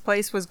within this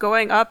place was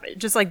going up,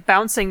 just like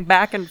bouncing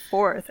back and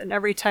forth. And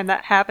every time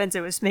that happens, it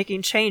was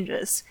making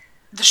changes.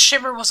 The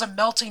shimmer was a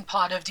melting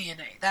pot of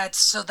DNA. That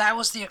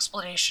was the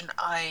explanation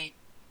I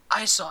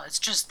saw. It's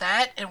just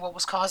that, and what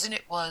was causing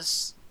it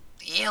was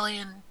the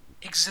alien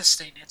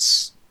existing.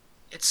 Its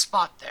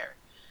spot there,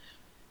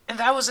 and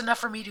that was enough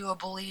for me to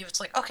believe. It's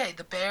like, okay,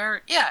 the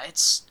bear, yeah,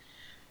 it's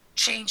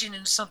changing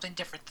into something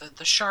different.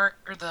 The shark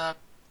or the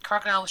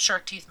crocodile with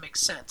shark teeth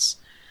makes sense,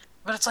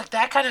 but it's like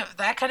that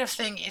kind of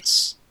thing.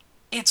 It's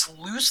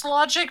loose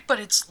logic, but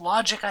it's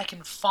logic I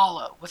can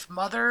follow. With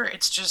Mother,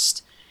 it's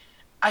just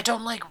I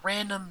don't like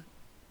random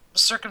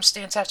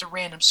circumstance after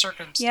random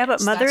circumstance. Yeah,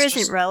 but Mother That's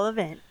isn't just...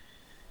 relevant.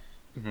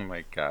 Oh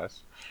my gosh.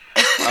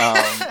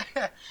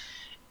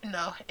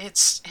 No,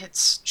 it's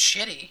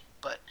shitty.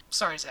 But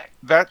sorry, Zach.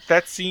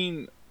 That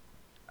scene,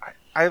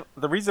 I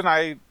the reason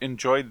I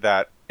enjoyed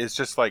that is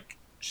just like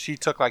she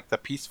took like the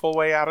peaceful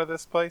way out of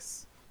this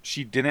place.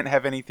 She didn't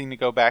have anything to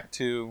go back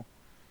to.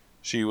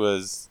 She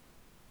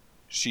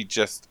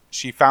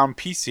found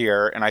peace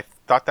here, and I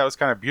thought that was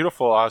kind of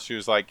beautiful. How she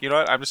was like, you know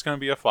what, I'm just gonna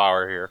be a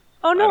flower here.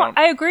 Oh no,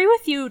 I agree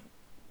with you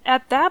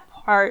at that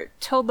part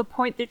till the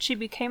point that she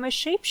became a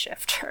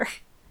shapeshifter.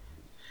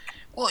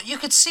 Well, you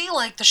could see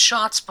like the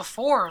shots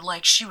before,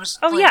 like she was.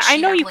 Oh like, yeah, she I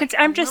know had, you like, could.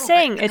 a I'm just little bit,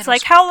 saying, and it's then it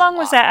like was how a long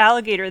was lot. that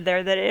alligator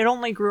there that it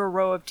only grew a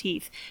row of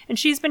teeth, and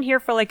she's been here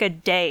for like a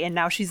day, and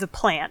now she's a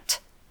plant.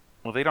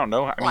 Well, they don't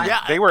know. I mean,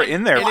 Yeah, they were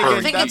in there and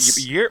for again,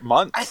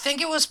 months. I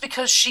think it was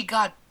because she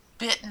got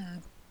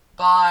bitten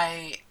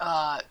by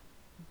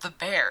the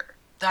bear.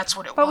 That's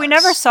what it was. But we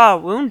never saw a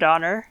wound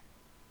on her.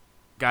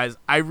 Guys,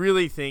 I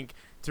really think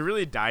to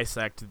really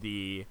dissect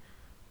the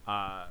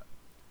logic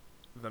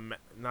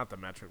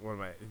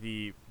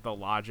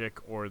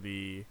or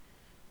the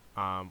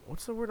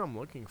what's the word I'm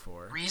looking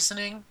for?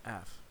 Reasoning.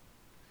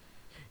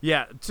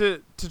 Yeah,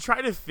 to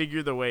try to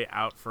figure the way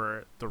out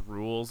for the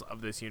rules of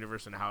this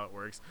universe and how it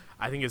works,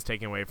 I think is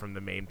taken away from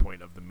the main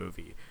point of the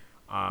movie.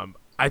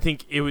 I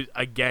think it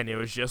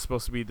was just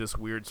supposed to be this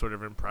weird sort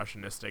of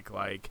impressionistic,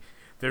 like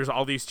there's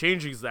all these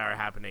changes that are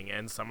happening,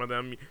 and some of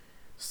them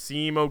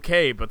seem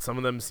okay, but some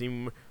of them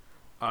seem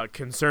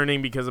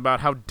concerning because about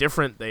how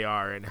different they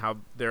are and how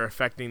they're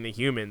affecting the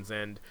humans,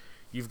 and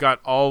you've got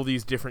all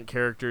these different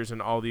characters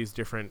and all these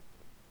different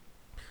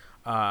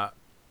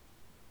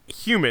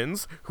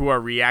humans who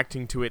are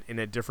reacting to it in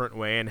a different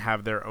way and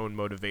have their own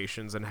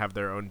motivations and have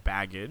their own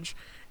baggage.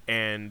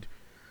 And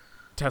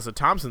Tessa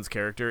Thompson's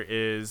character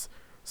is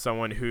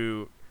someone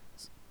who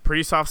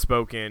pretty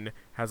soft-spoken,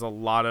 has a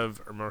lot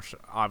of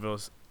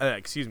obvious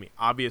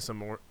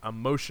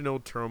emotional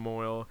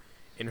turmoil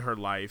in her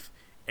life,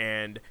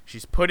 and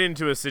she's put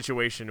into a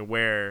situation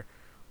where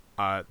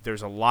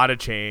there's a lot of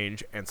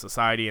change, and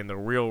society and the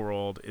real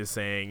world is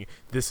saying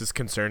this is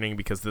concerning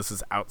because this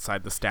is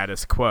outside the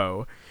status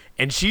quo,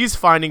 and she's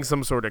finding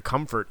some sort of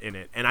comfort in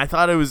it. And I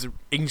thought it was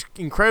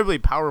incredibly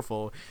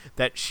powerful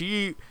that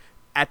she,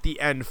 at the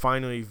end,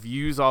 finally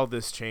views all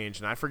this change.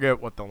 And I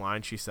forget what the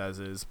line she says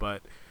is,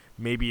 but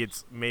maybe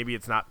it's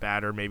not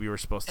bad, or maybe we're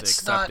supposed to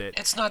accept it.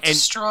 It's not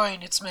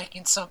destroying; it's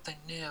making something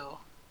new.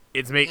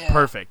 It's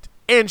perfect.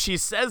 And she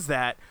says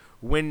that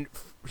when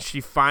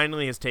she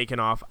finally has taken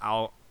off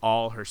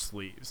all her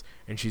sleeves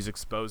and she's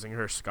exposing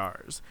her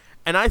scars.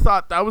 And I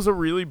thought that was a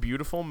really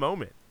beautiful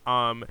moment.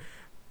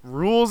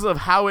 Rules of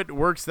how it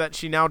works that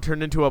she now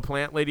turned into a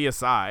plant lady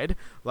aside,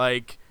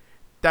 like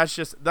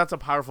that's a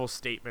powerful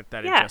statement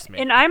that it just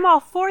made. And I'm all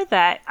for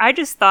that. I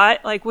just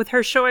thought, like, with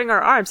her showing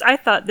her arms, I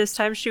thought this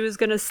time she was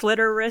going to slit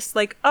her wrists,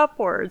 like,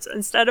 upwards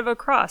instead of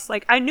across.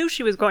 Like, I knew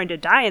she was going to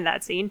die in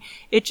that scene.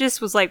 It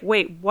just was like,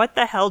 wait, what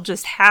the hell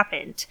just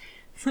happened?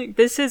 Like,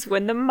 this is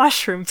when the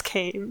mushrooms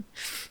came.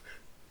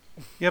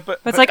 Yeah,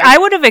 but it's like, I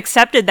would have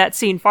accepted that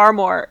scene far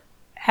more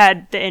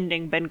had the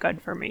ending been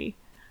good for me.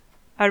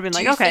 I would have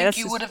been like, okay, that's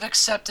you would have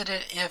accepted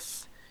it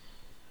if...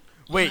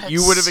 Wait,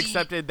 you would have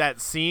accepted that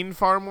scene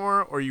far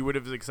more, or you would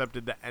have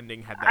accepted the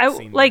ending had that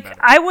scene been better?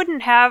 I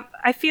wouldn't have...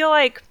 I feel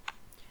like...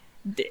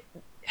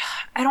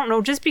 I don't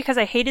know, just because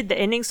I hated the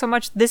ending so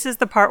much, this is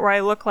the part where I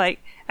look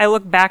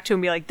back to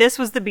and be like, this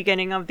was the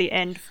beginning of the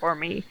end for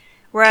me.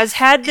 Whereas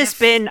had this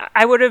been,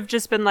 I would have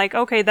just been like,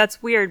 okay,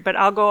 that's weird, but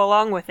I'll go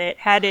along with it,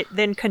 had it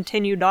then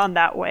continued on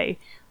that way.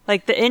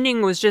 Like, the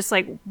ending was just,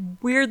 like,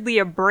 weirdly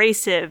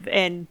abrasive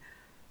and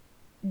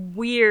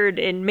weird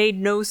and made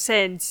no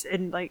sense,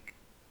 and, like,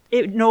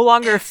 it no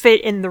longer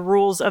fit in the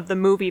rules of the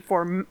movie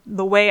for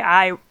the way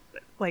I,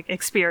 like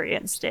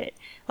experienced it.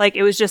 Like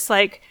it was just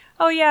like,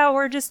 oh yeah,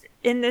 we're just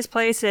in this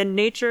place and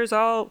nature's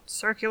all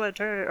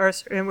circulatory,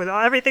 and with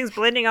everything's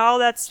blending, all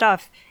that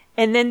stuff.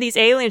 And then these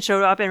aliens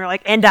showed up and were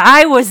like, and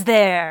I was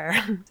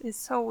there. It's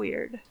so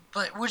weird.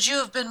 But would you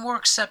have been more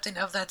accepting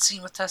of that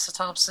scene with Tessa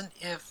Thompson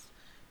if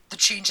the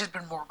change had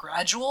been more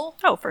gradual?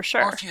 Oh, for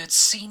sure. Or if you had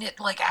seen it,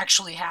 like,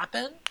 actually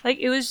happen? Like,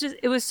 it was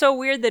so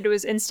weird that it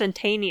was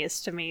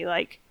instantaneous to me.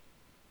 Like,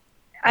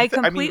 I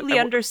completely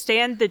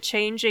understand the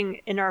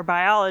changing in our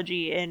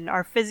biology and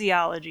our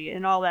physiology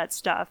and all that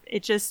stuff.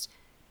 It just,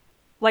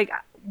 like,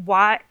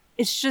 why?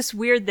 It's just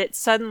weird that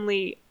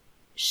suddenly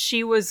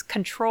she was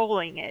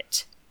controlling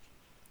it.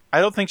 I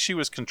don't think she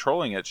was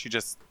controlling it. She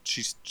just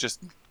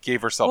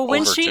gave herself over to it. Well,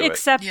 when she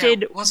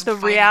accepted the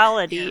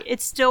reality, yeah. it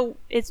still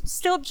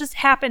just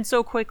happened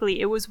so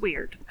quickly. It was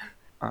weird.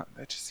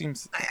 That just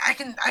seems. I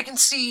can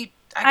see.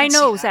 I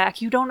know, see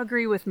Zach. You don't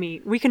agree with me.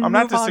 We can I'm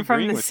move not on from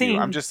disagreeing the with scene. you.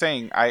 I'm just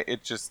saying.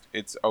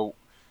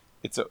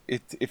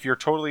 If you're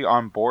totally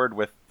on board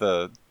with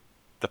the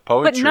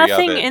poetry but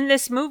nothing of it, in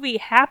this movie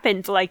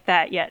happened like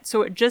that yet,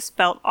 so it just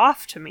felt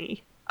off to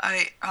me.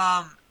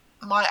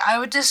 I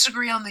would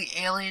disagree on the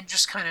alien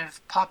just kind of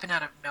popping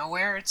out of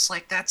nowhere. It's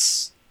like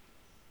that's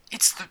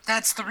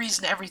the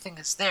reason everything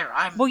is there.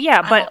 I'm but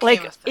okay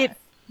like with that.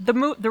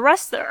 the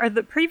rest or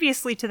the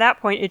previously to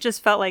that point, it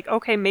just felt like,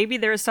 okay, maybe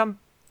there's some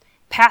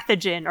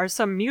pathogen or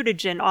some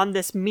mutagen on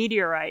this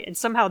meteorite, and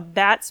somehow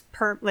that's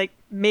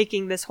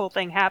making this whole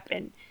thing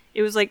happen.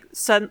 It was like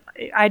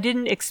I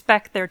didn't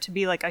expect there to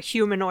be like a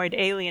humanoid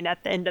alien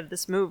at the end of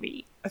this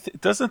movie.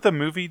 doesn't the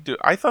movie do?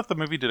 I thought the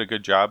movie did a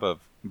good job of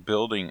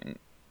building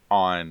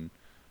on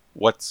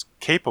what's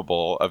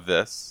capable of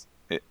this.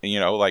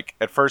 Like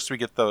at first we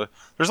get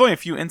there's only a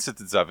few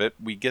instances of it.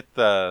 We get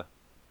the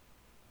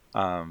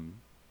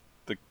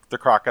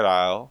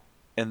crocodile,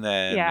 and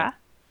then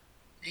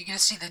you get to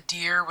see the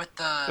deer with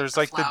there's the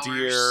like flowers. the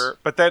deer,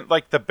 but then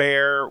like the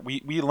bear.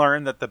 We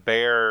learn that the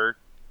bear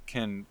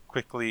can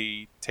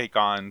quickly take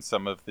on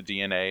some of the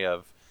DNA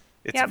of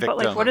its victim. But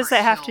like, what does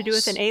that have to do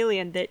with an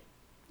alien? That,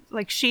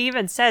 like, she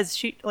even says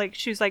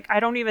she's like, I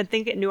don't even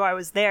think it knew I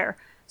was there.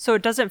 So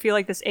it doesn't feel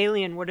like this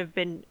alien would have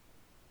been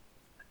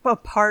a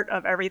part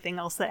of everything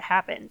else that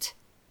happened.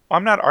 Well,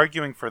 I'm not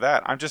arguing for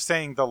that. I'm just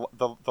saying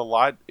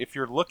if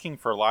you're looking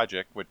for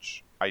logic,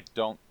 which I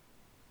don't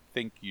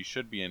think you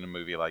should be in a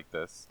movie like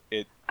this,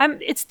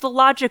 it's the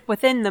logic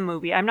within the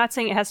movie. I'm not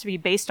saying it has to be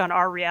based on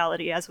our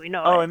reality as we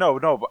know it. Oh,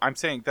 no, but I'm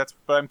saying but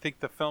I think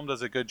the film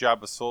does a good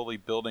job of slowly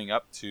building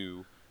up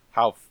to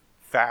how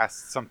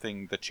fast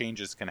the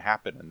changes can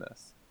happen in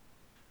this.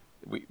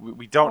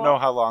 We don't know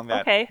how long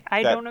that. Okay,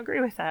 I don't agree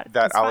with that. That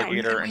That's fine.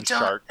 alligator and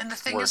shark. And the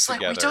thing work is, like,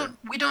 together.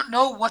 we don't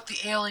know what the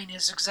alien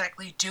is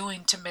exactly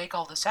doing to make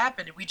all this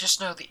happen. We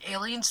just know the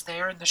alien's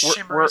there and the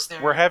shimmer is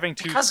there. We're having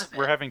because of it.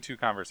 We're having two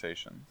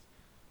conversations.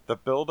 The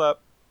build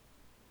up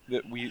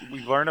that we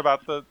learn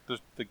about the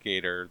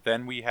gator,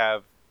 then we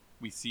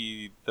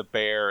see the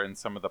bear and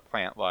some of the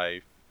plant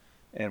life,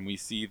 and we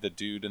see the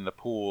dude in the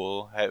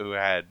pool who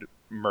had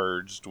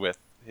merged with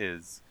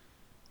the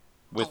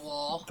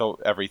wall.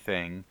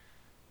 Everything.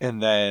 And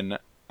then,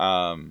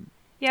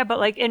 yeah, but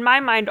like in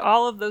my mind,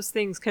 all of those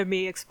things can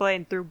be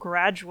explained through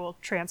gradual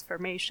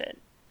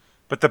transformation.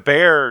 But the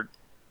bear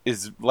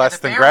is less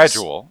than bear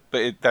gradual.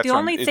 But the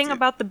only thing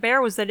about the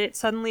bear was that it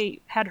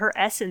suddenly had her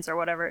essence or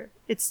whatever.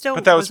 It still,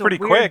 but that was a pretty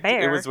weird quick.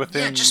 Bear. It was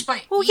within. Just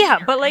by well, eating yeah,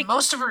 her. but like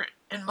most of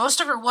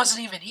her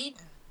wasn't even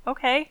eaten.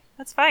 Okay,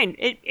 that's fine.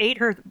 It ate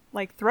her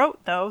like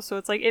throat though, so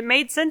it's like it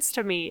made sense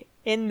to me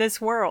in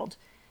this world.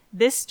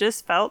 This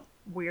just felt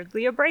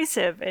weirdly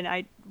abrasive, and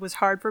it was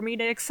hard for me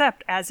to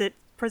accept as it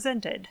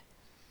presented.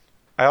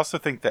 I also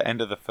think the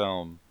end of the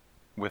film,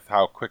 with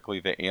how quickly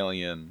the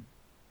alien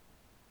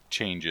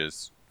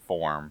changes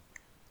form,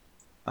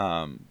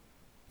 God,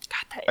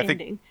 that I ending.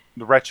 think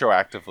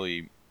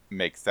retroactively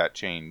makes that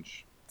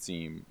change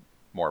seem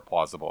more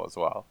plausible as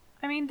well.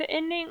 I mean, the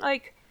ending,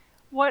 like,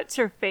 what's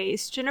her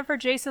face? Jennifer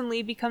Jason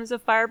Leigh becomes a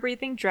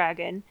fire-breathing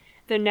dragon.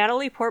 Then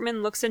Natalie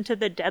Portman looks into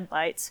the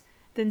deadlights.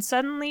 Then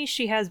suddenly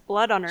she has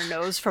blood on her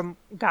nose from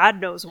God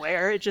knows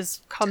where. It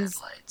just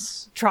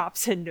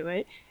drops into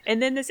it.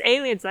 And then this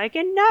alien's like,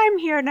 and I'm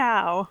here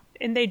now.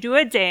 And they do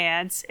a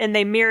dance, and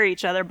they mirror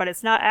each other, but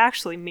it's not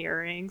actually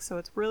mirroring, so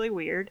it's really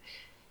weird.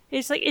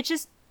 It's like,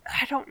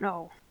 I don't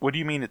know. What do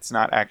you mean it's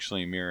not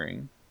actually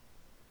mirroring?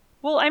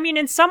 Well, I mean,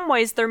 in some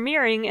ways they're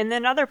mirroring, and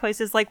then other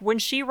places, like when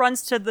she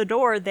runs to the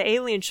door, the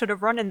alien should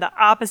have run in the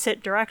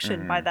opposite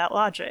direction by that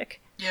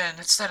logic. Yeah, and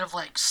instead of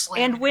like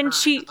slamming and when her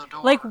she into the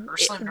door, like or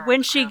slamming her when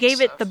on the she ground gave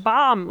and it the stuff.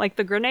 bomb, like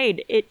the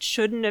grenade, it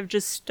shouldn't have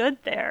just stood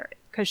there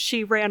because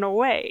she ran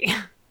away.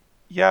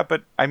 Yeah,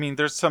 but I mean,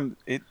 there's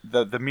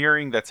the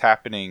mirroring that's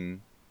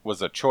happening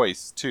was a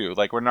choice too.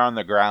 Like when they're on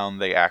the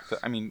ground, they act.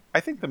 I mean,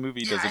 I think the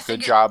movie does a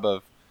good job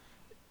of.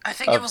 I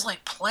think it was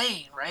like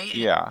playing, right?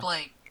 Yeah.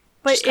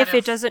 But if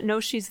it doesn't know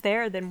she's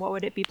there, then what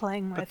would it be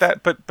playing with?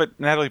 But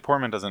Natalie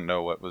Portman doesn't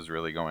know what was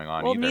really going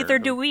on. Well, either. neither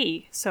do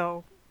we.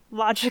 So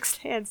logic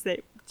stands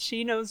that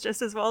she knows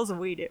just as well as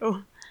we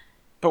do.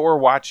 But we're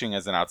watching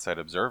as an outside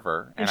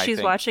observer, And I she's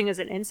think, watching as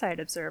an inside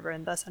observer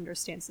and thus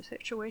understands the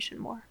situation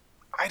more.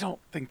 I don't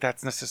think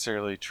that's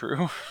necessarily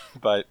true,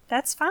 but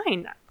That's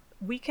fine.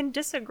 We can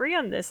disagree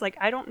on this. Like,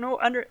 I don't know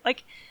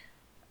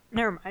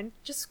never mind.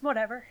 Just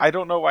whatever. I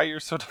don't know why you're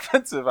so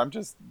defensive. I'm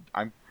just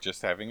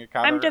having a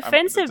I'm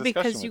defensive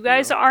because you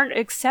guys aren't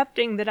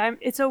accepting that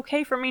it's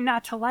okay for me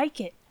not to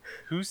like it.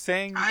 Who's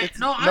saying it's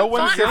no, no I'm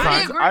one's fine. saying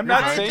I agree. I'm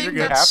not I saying think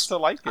you have that's- to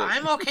like it.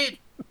 I'm okay.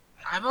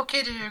 I'm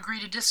okay to agree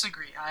to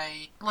disagree.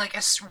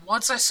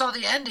 Once I saw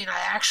the ending,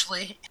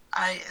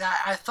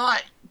 I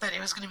thought that it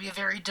was going to be a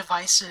very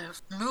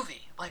divisive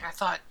movie. Like, I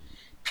thought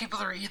people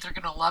are either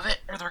going to love it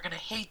or they're going to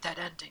hate that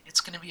ending.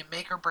 It's going to be a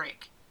make or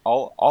break.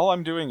 All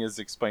I'm doing is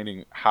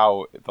explaining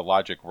how the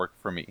logic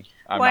worked for me.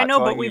 I'm Well, I not know,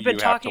 telling but we've you been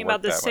you have to talking about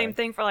work the that same way.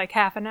 thing for like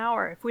half an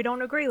hour. If we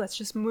don't agree, let's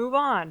just move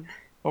on.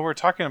 Well, we're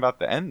talking about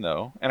the end,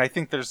 though, and I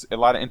think there's a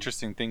lot of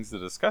interesting things to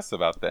discuss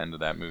about the end of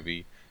that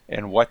movie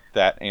and what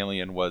that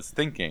alien was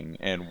thinking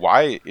and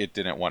why it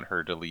didn't want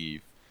her to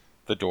leave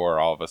the door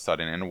all of a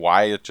sudden and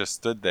why it just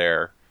stood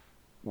there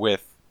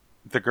with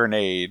the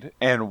grenade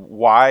and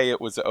why it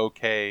was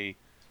okay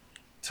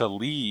to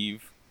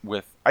leave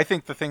with... I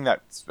think the thing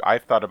that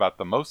I've thought about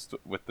the most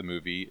with the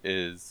movie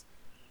is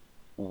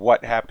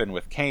what happened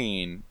with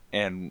Kane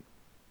and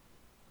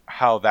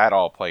how that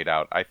all played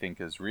out. I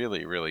think is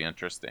really, really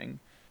interesting.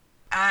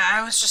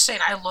 I was just saying,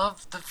 I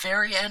love the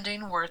very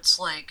ending where it's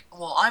like,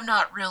 well, I'm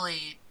not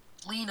really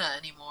Lena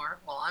anymore.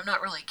 Well, I'm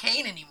not really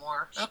Kane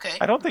anymore. Okay.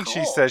 I don't think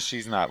she cool. says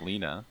she's not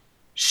Lena.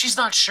 She's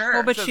not sure.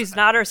 Well, but she's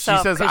not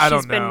herself says, because "I don't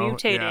she's been know."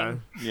 mutating.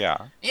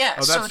 Yeah. Yeah,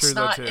 Oh, so that's it's true,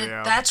 though, not. too,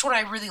 yeah. That's what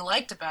I really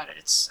liked about it.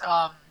 It's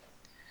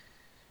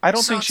I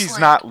don't So think it's she's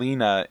like- not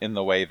Lena in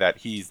the way that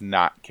he's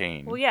not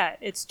Kane. Well, yeah,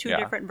 it's two Yeah.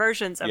 different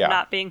versions of Yeah.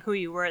 not being who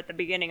you were at the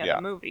beginning of Yeah.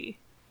 the movie.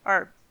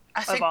 Or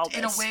I think of all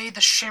in this. a way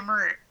the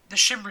shimmer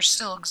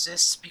still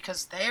exists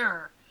because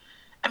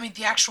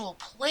the actual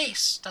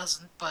place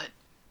doesn't, but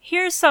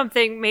Here's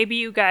something maybe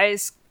you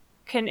guys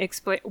can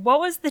explain. What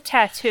was the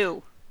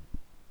tattoo?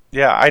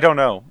 Yeah, I don't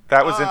know.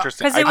 That was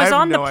interesting. Because it I was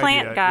have on the no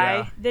plant idea, guy.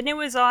 yeah. Then it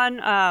was on,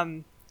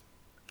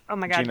 oh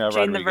my god, Gina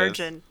Jane the Rodriguez.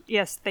 Virgin.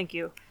 Yes, thank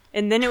you.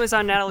 And then it was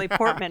on Natalie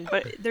Portman.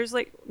 But there's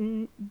like,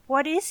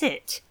 what is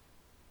it?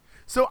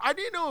 So I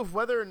didn't know if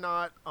whether or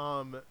not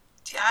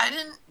yeah, I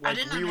didn't Like,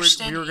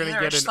 understand we were it gonna either.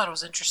 I get just an- thought it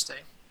was interesting.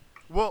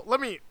 Well,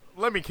 let me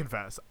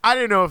confess. I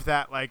didn't know if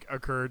that like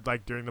occurred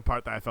like during the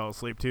part that I fell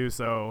asleep to,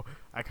 so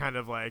I kind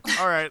of like,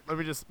 all right, let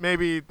me just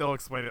maybe they'll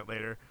explain it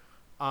later.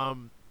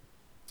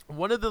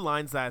 One of the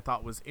lines that I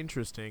thought was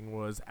interesting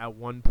was at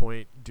one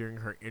point during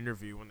her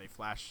interview when they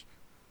flash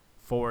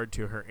forward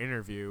to her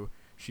interview,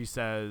 she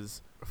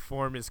says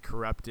form is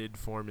corrupted,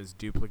 form is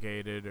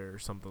duplicated or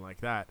something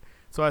like that.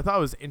 So I thought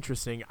it was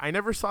interesting. I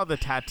never saw the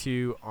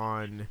tattoo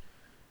on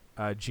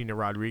Gina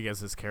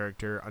Rodriguez's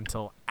character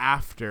until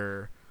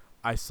after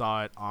I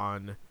saw it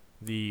on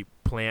the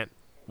plant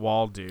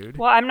wall dude.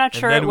 Well, I'm not And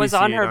sure then it we was see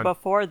on it her on-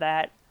 before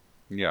that.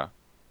 Yeah.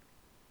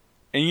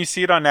 And you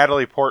see it on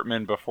Natalie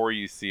Portman before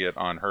you see it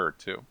on her,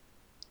 too.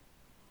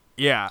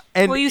 Yeah,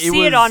 and Well, you it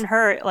see it was on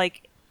her,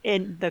 like,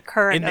 in the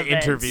current in the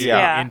events. interview.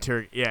 Yeah. In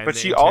But the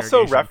she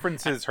also interrogation.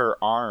 references her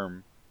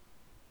arm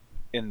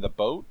in the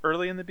boat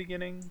early in the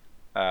beginning,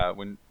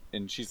 and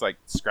she's like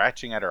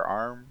scratching at her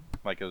arm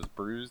like it was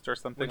bruised or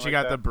something. when she like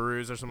got that. the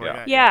bruise or something Yeah.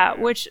 like that. Yeah,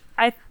 which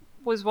I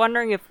was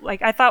wondering if,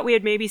 like, I thought we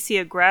would maybe see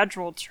a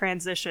gradual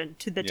transition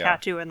to the Yeah.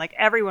 tattoo and, like,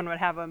 everyone would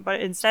have them, but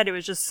instead it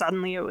was just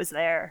suddenly it was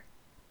there.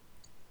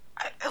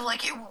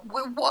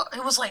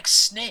 It was like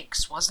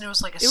snakes, wasn't it? It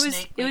was like a It was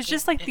snake. it was making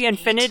just like an the eight.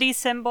 infinity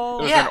symbol.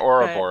 It was Yeah, an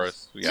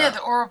Ouroboros.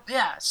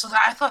 Yeah, So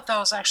I thought that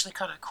was actually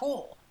kind of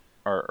cool.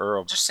 or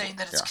Ouroboros. Just saying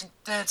that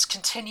it's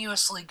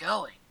continuously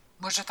going,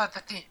 which I thought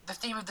that the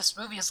theme of this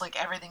movie is like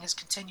everything is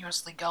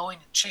continuously going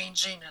and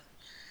changing and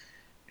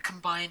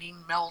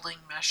combining, melding,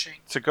 meshing.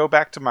 To go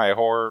back to my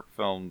horror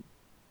film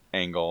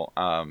angle,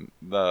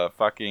 the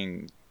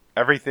fucking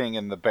everything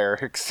in the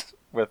barracks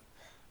with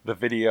the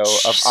video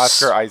of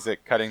Oscar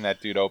Isaac cutting that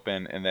dude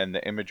open, and then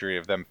the imagery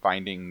of them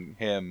finding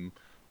him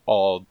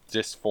all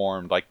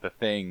disformed, like the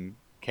thing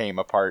came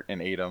apart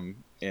and ate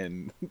him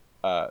in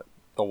the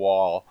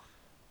wall.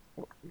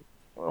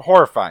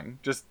 Horrifying,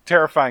 just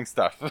terrifying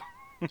stuff.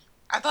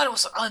 I thought it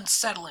was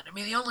unsettling. I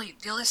mean, the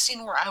only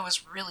scene where I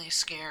was really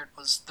scared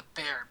was the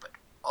bear, but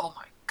oh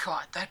my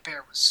god, that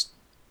bear was.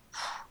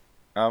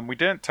 We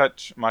didn't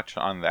touch much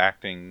on the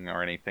acting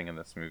or anything in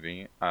this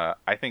movie.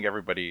 I think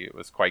everybody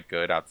was quite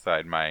good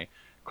outside my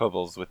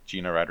quibbles with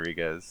Gina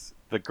Rodriguez.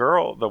 The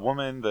girl, the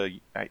woman, the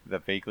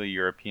vaguely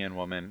European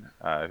woman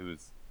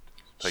who's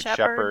played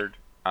Shepherd.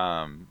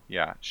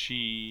 yeah,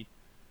 she...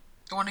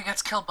 The one who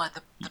gets killed by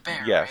the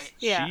bear, Yes, right?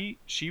 Yeah.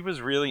 she was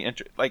really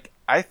like,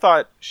 I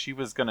thought she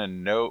was gonna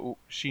know.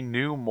 She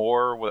knew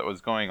more what was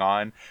going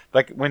on.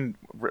 Like when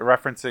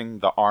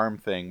referencing the arm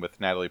thing with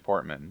Natalie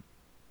Portman,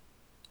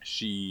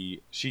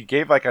 she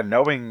gave like a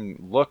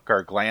knowing look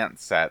or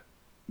glance at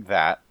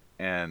that,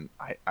 and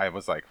I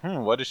was like,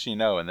 what does she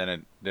know? And then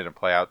it didn't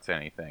play out to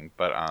anything.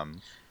 But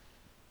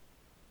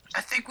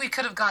I think we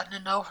could have gotten to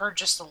know her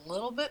just a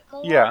little bit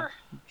more. Yeah,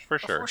 for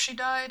before sure. she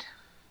died.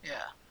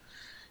 Yeah.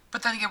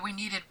 But then again, we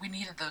needed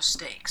those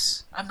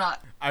stakes. I'm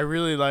not. I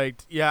really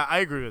liked. Yeah, I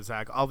agree with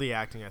Zach. All the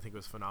acting I think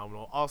was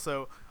phenomenal.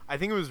 Also, I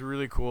think it was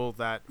really cool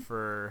that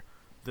for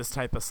this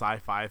type of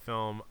sci-fi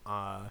film,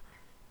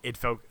 it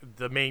felt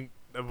the main,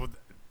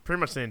 pretty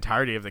much the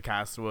entirety of the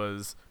cast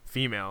was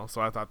female.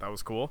 So I thought that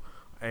was cool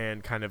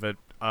and kind of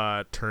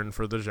a turn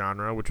for the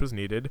genre, which was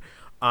needed.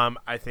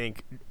 I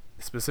think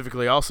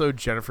specifically also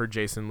Jennifer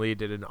Jason Leigh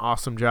did an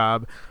awesome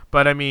job.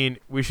 But I mean,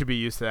 we should be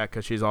used to that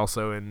because she's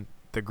also in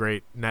the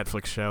great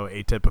Netflix show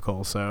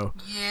Atypical. So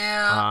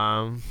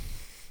Yeah.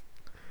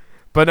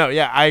 but no,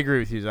 yeah, I agree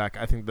with you, Zach.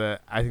 I think the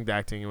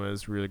acting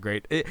was really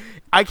great.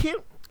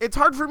 It's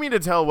hard for me to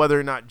tell whether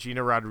or not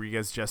Gina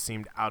Rodriguez just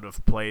seemed out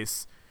of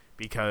place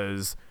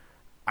because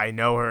I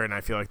know her and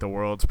I feel like the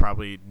world's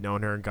probably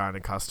known her and gotten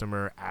accustomed to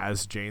her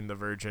as Jane the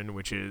Virgin,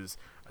 which is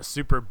a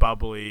super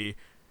bubbly,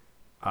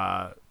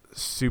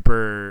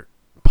 super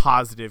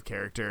positive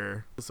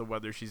character. So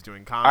whether she's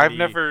doing comedy, I've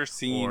never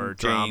seen or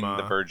Jane drama.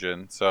 the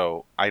Virgin,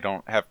 so I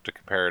don't have to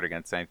compare it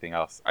against anything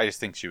else. I just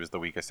think she was the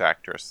weakest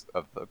actress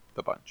of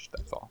the bunch.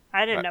 That's all.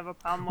 I didn't But- have a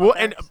problem Well, with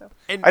and it. So.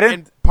 and, I didn't.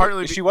 and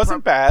partly She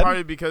wasn't bad.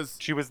 Partly because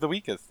She was the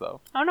weakest, though.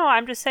 Oh no,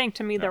 I'm just saying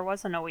to me No. there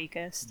wasn't a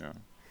weakest. No.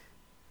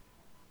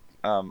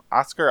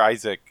 Oscar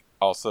Isaac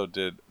also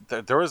did.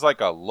 There was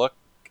like a look.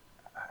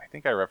 I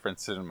think I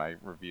referenced it in my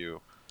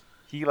review.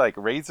 He like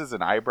raises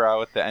an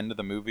eyebrow at the end of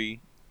the movie,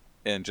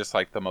 in just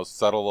like the most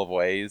subtle of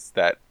ways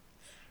that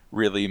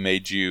really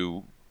made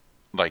you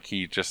like.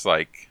 He just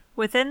like.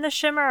 Within the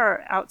shimmer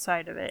or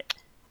outside of it?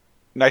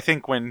 And I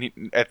think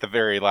at the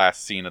very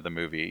last scene of the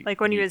movie, Like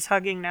when he was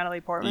hugging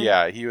Natalie Portman?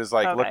 yeah, he was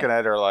like Okay. looking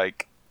at her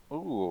like,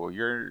 "Ooh,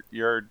 you're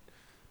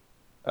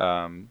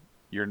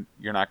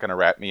not gonna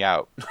rat me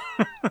out."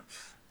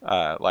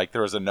 Like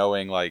there was a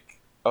knowing, like,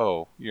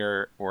 "Oh,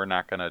 we're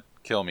not gonna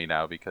kill me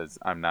now because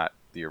I'm not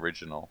the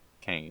original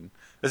Kane."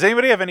 Does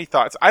anybody have any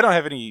thoughts? I don't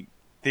have any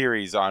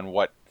theories on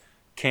what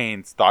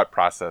Kane's thought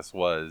process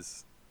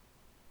was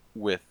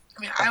with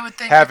I mean, I would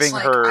think having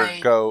it's her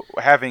like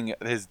having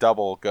his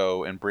double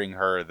go and bring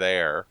her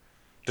there.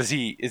 Is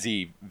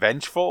he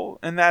vengeful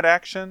in that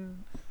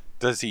action?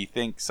 Does he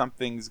think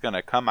something's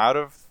gonna come out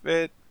of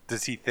it?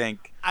 Does he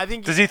think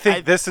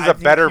this is a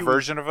better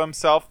version of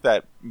himself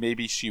that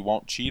maybe she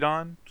won't cheat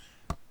on?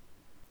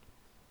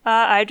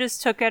 I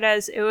just took it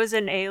as it was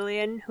an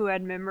alien who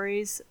had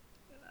memories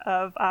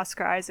of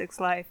Oscar Isaac's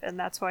life, and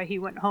that's why he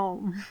went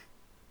home.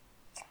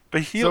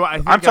 But So I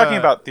think, I'm talking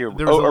about the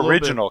there was a little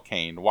original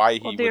Kane. Why he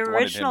Well, the wanted him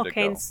original to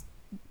Kane's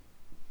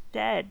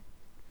dead. go.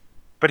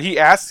 But he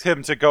asked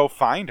him to go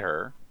find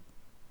her.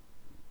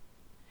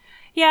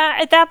 Yeah,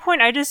 at that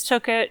point, I just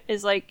took it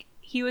as like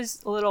he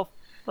was a little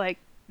like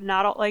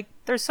not like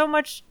there's so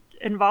much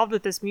involved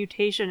with this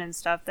mutation and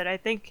stuff that I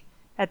think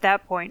at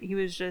that point he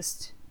was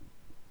just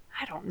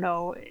I don't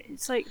know.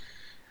 It's like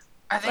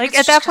I think like it's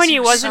at just that 'cause point he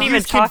was wasn't so- even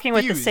was talking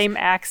with the confused. same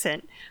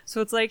accent,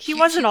 so it's like he He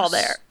wasn't all was-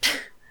 there.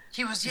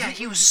 He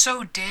was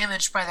so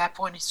damaged by that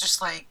point. He's just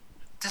like,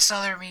 this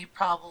other me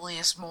probably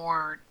is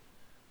more.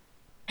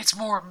 It's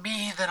more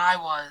me than I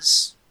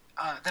was,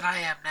 than I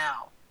am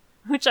now.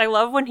 Which I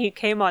love when he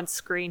came on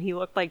screen. He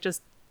looked like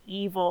just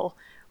evil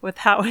with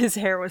how his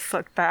hair was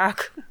slicked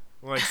back.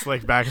 like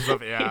slick back and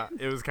stuff. Yeah,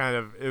 it was kind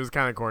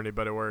of corny,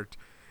 but it worked.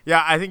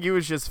 Yeah, I think he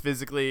was just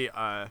physically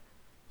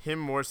him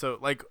more so.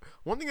 Like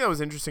one thing that was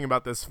interesting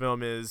about this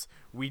film is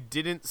we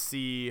didn't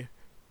see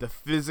the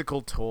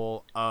physical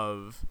toll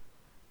of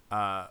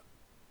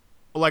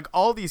like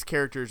all these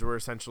characters were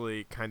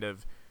essentially kind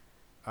of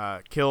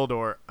killed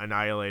or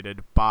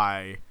annihilated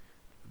by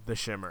the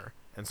Shimmer,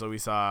 and so we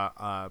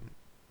saw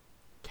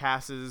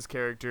Cass's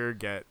character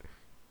get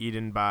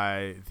eaten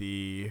by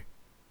the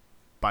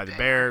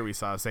bear. We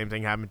saw the same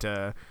thing happen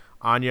to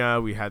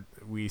Anya.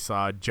 We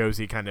saw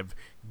Josie kind of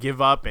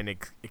give up and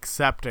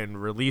accept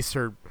and release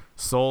her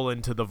soul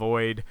into the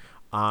void.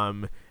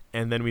 And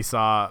then we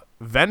saw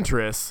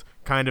Ventress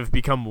kind of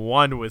become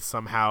one with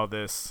somehow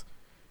this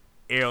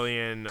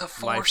alien The life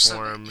force of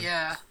form. it,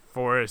 yeah.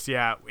 Force,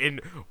 yeah.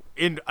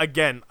 In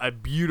again, a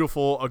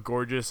beautiful, a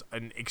gorgeous,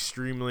 an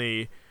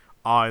extremely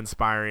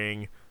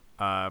awe-inspiring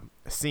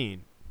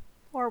scene.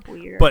 Or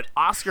weird. But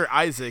Oscar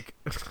Isaac,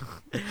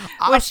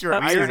 Oscar Which-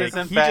 Weird Isaac,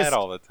 isn't he bad just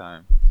all the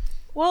time.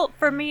 Well,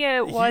 for me,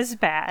 it was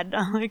bad.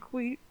 Like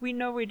we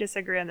know we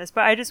disagree on this,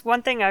 but I just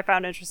one thing I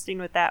found interesting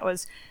with that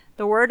was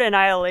the word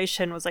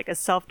annihilation was like a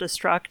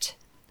self-destruct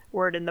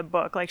word in the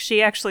book. Like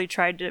she actually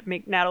tried to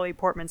make Natalie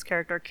Portman's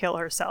character kill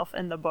herself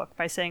in the book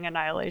by saying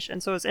annihilation.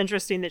 So it was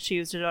interesting that she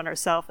used it on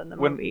herself in the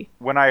movie.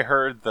 When I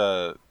heard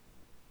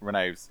when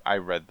I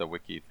read the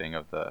wiki thing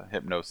of the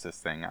hypnosis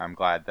thing, I'm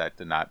glad that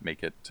did not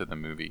make it to the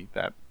movie.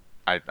 That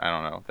I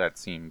don't know. That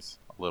seems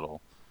a little.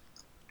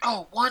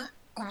 Oh,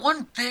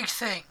 one big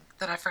thing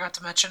that I forgot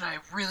to mention I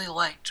really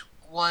liked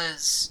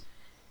was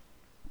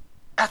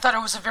I thought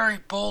it was a very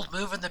bold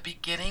move in the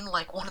beginning,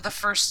 like one of the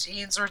first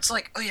scenes where it's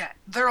like, oh yeah,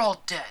 they're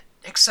all dead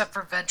except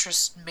for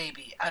Ventress,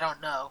 maybe, I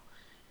don't know.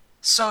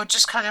 So it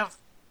just kind of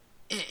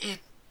it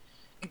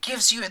it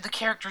gives you the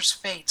character's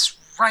fates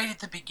right at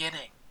the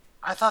beginning.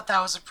 I thought that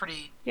was a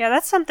pretty. Yeah,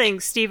 that's something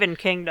Stephen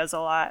King does a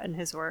lot in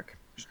his work.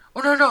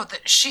 Oh no!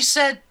 She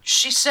said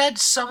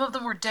some of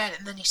them were dead,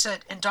 and then he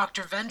said, and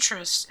Dr.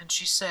 Ventress, and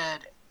she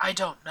said, I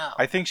don't know.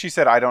 I think she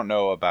said, I don't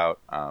know about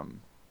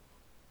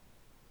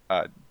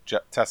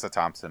Tessa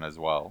Thompson as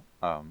well.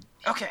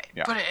 Okay,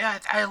 yeah. But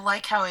I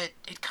like how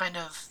it kind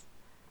of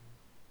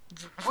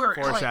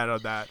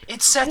foreshadowed that.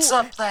 It sets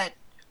up that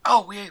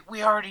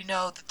we already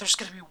know that there's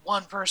going to be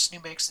one person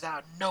who makes it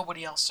out, and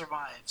nobody else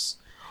survives.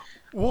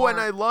 Well, and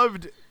I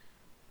loved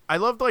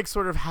like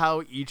sort of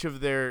how each of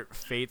their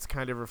fates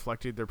kind of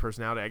reflected their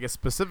personality. I guess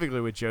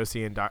specifically with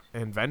Josie and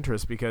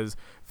Ventress, because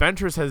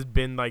Ventress has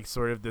been like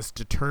sort of this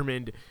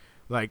determined,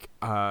 like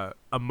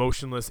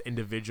emotionless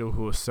individual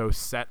who was so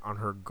set on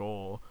her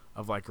goal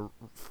of like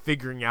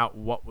figuring out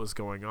what was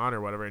going on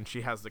or whatever. And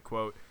she has the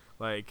quote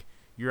like,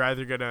 "You're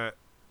either gonna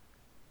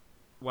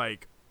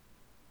like."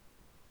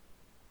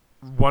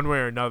 One way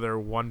or another,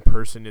 one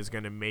person is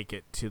going to make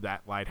it to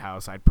that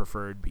lighthouse. I'd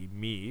prefer it be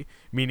me.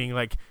 Meaning,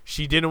 like,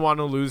 she didn't want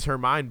to lose her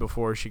mind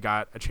before she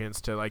got a chance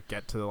to, like,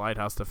 get to the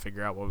lighthouse to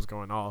figure out what was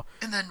going on.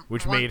 And then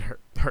which made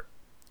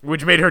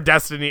her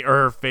destiny or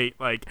her fate,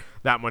 like,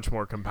 that much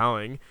more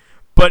compelling.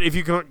 But if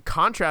you can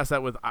contrast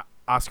that with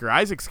Oscar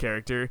Isaac's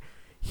character,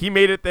 he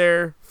made it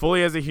there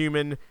fully as a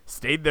human,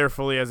 stayed there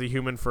fully as a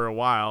human for a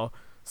while,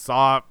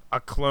 saw a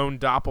clone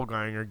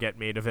doppelganger get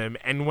made of him,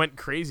 and went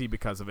crazy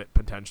because of it,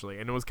 potentially.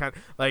 And it was kind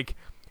of like,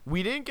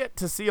 we didn't get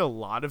to see a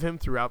lot of him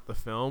throughout the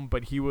film,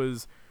 but he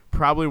was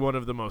probably one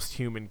of the most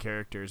human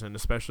characters, and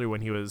especially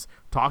when he was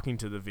talking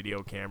to the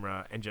video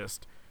camera and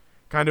just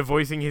kind of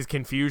voicing his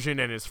confusion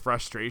and his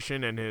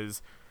frustration and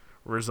his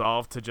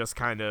resolve to just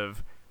kind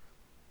of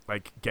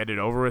like get it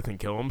over with and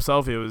kill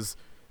himself.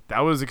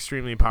 That was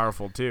extremely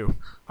powerful too.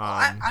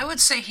 I would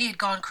say he had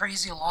gone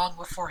crazy long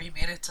before he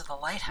made it to the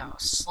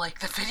lighthouse. Like,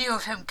 the video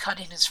of him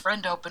cutting his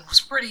friend open was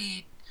a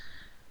pretty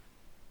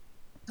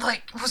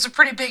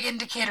big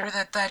indicator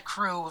that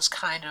crew was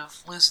kind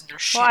of losing their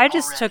shit. Well, I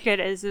just already. took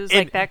it as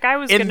like that guy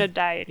was gonna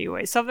die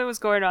anyway. Something was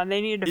going on. They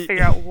needed to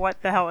figure out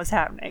what the hell was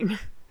happening.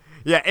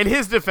 Yeah, in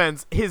his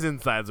defense, his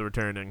insides were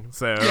turning.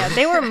 So yeah,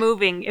 they were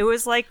moving. It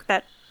was like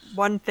that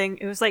one thing.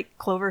 It was like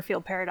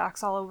Cloverfield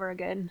Paradox all over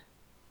again.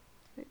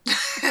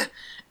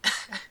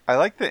 I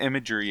like the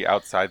imagery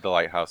outside the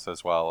lighthouse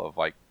as well, of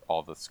like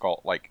all the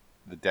skull, like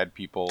the dead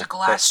people, the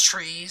glass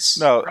trees.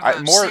 No,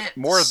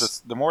 more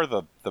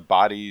of the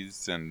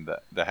bodies and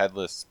the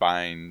headless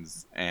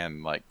spines,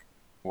 and like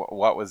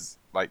what was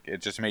like,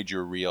 it just made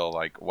you real.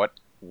 Like what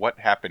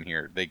happened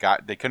here? They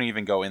couldn't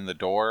even go in the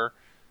door.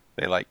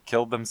 They like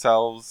killed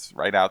themselves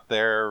right out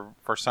there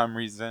for some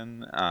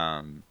reason.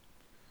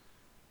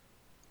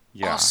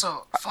 Yeah.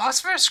 Also,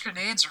 phosphorus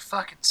grenades are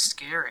fucking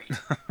scary.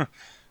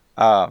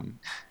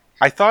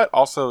 I thought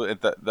also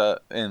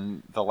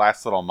in the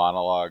last little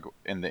monologue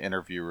in the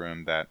interview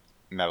room that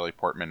Natalie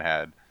Portman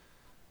had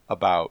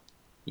about,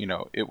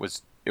 it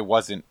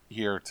wasn't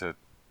here to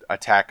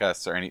attack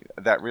us or any,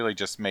 that really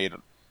just made,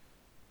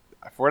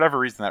 for whatever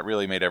reason, that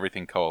really made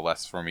everything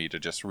coalesce for me to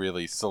just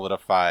really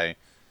solidify,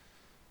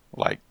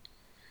 like,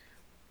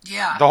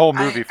 yeah, the whole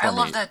movie for me. I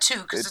love that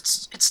too,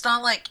 because it's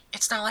not like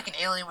an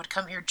alien would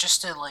come here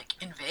just to like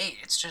invade.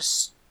 It's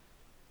just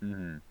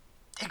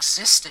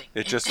existing.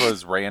 It just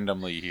was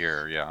randomly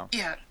here. Yeah.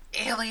 Yeah,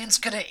 alien's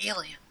gonna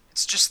alien.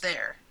 It's just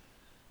there.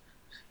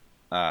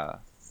 And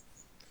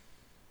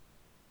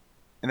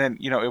then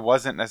it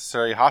wasn't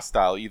necessarily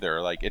hostile either.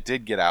 Like, it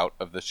did get out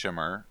of the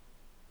shimmer.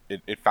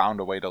 It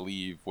found a way to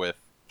leave with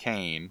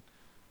Kane,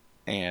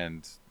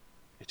 and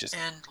it just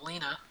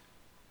Lena.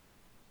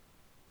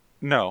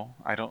 No,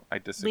 I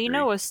disagree.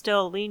 Lena was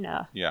still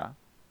Lena. Yeah.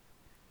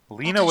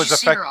 Lena was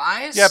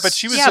affected. Yeah, but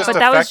she was just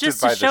affected that was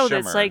just by to show the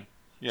shimmer. that's like,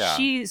 yeah.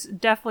 She's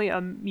definitely a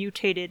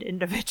mutated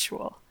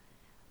individual.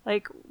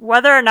 Like,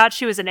 whether or not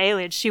she was an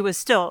alien, she was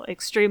still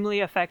extremely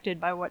affected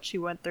by what she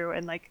went through,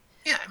 and like,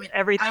 yeah, I mean,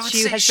 everything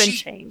she has been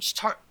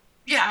changed.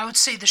 Yeah, I would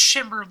say the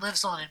shimmer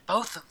lives on in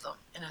both of them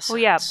in a sense. Well,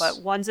 yeah,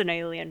 but one's an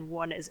alien,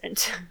 one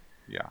isn't.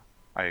 Yeah,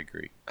 I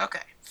agree.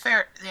 Okay,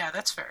 fair. Yeah,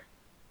 that's fair.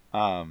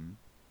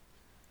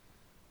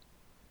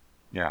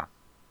 Yeah.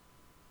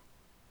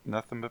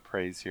 Nothing but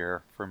praise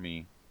here for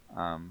me.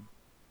 I'm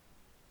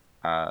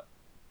a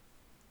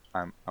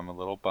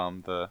little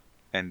bummed the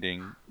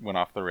ending went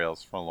off the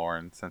rails for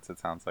Lauren, since it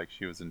sounds like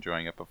she was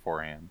enjoying it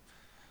beforehand.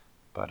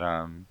 But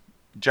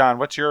John,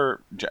 what's you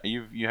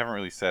haven't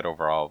really said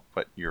overall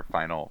what your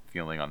final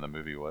feeling on the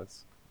movie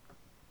was.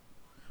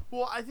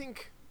 Well, I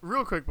think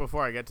real quick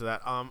before I get to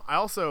that, I'm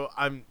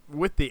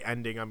with the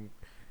ending.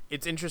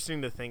 It's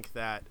interesting to think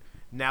that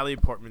Natalie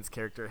Portman's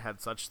character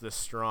had such this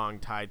strong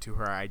tie to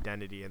her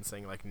identity and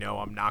saying like, no,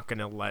 I'm not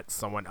gonna let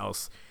someone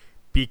else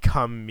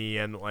become me,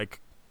 and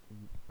like,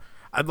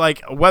 I'd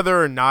like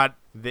whether or not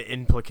the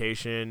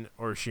implication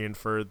or she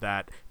inferred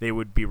that they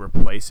would be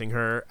replacing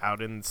her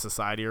out in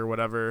society or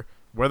whatever,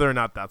 whether or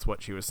not that's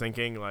what she was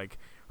thinking, like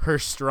her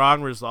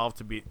strong resolve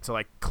to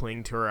like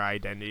cling to her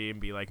identity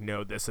and be like,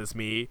 no, this is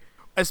me,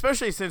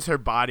 especially since her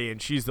body,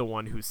 and she's the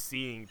one who's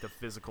seeing the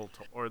physical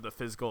or the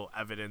physical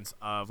evidence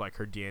of like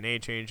her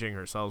DNA changing,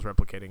 her cells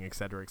replicating,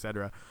 etc.,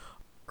 etc.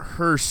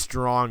 Her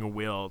strong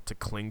will to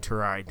cling to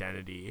her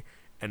identity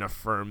and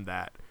affirm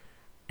that,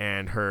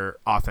 and her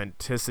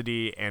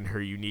authenticity and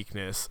her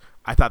uniqueness,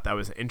 I thought that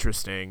was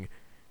interesting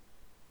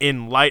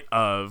in light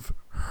of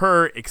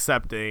her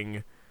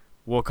accepting,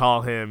 we'll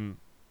call him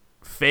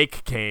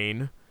fake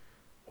Kane,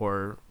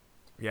 or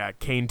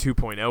Kane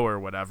 2.0 or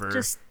whatever,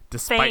 Just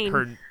despite Thane.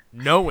 her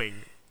knowing.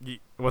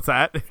 What's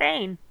that?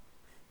 Thane.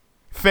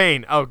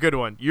 Fane. Oh, good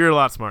one. You're a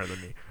lot smarter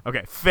than me.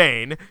 Okay,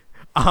 Fane.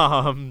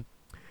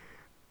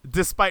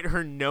 Despite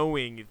her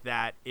knowing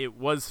that it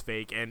was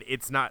fake, and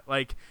it's not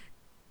like,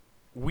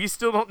 we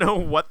still don't know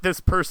what this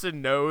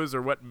person knows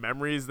or what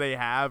memories they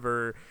have,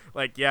 or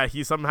like,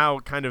 he somehow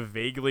kind of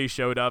vaguely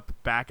showed up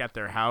back at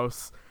their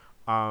house.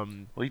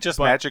 Well, he just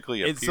but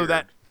magically appeared. so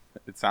that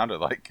it sounded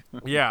like.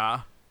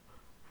 yeah.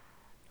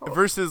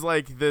 Versus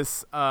like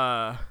this,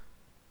 so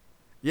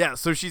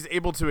she's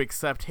able to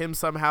accept him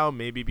somehow,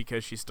 maybe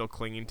because she's still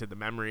clinging to the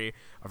memory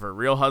of her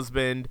real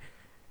husband,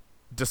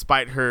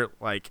 despite her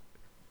like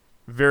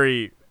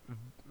very,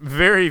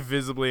 very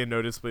visibly and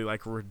noticeably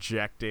like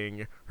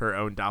rejecting her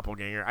own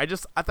doppelganger. I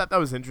thought that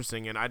was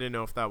interesting, and I didn't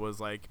know if that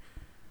was like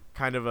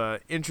kind of a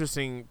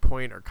interesting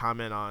point or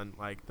comment on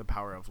like the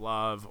power of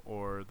love,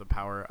 or the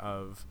power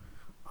of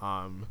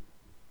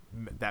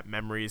that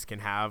memories can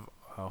have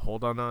a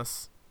hold on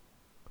us.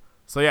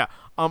 So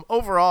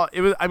overall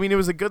it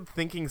was a good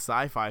thinking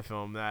sci-fi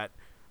film that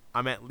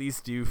I'm at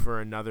least due for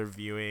another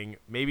viewing,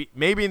 maybe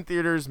in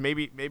theaters,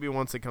 maybe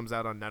once it comes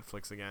out on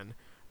Netflix again.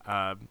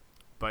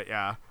 But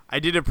I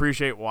did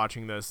appreciate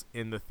watching this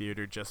in the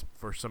theater just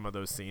for some of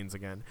those scenes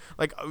again.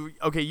 Like,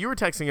 okay, you were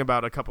texting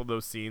about a couple of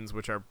those scenes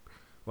which are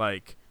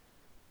like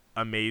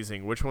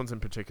amazing. Which ones in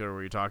particular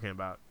were you talking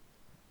about?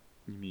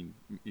 You mean,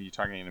 are you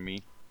talking to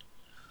me?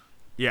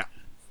 Yeah.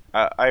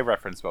 I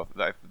referenced both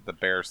the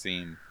bear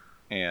scene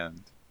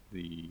and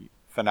the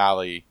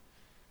finale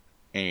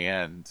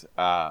and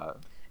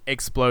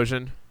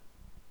Explosion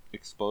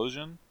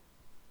explosion.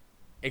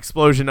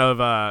 Explosion of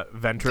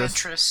Ventress.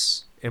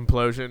 Ventress.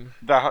 Implosion.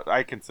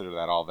 I consider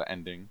that all the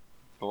ending,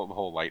 the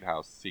whole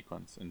lighthouse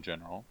sequence in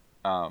general.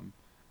 And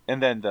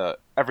then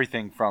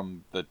everything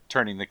from the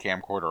turning the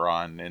camcorder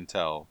on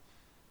until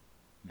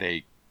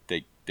they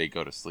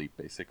go to sleep,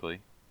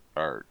 basically,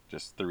 are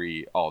just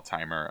 3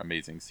 all-timer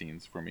amazing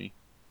scenes for me.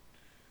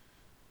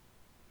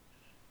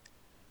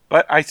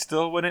 But I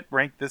still wouldn't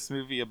rank this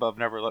movie above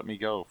Never Let Me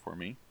Go for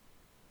me.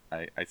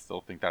 I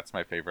still think that's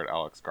my favorite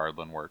Alex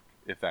Garland work,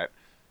 if that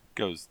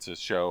goes to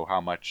show how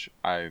much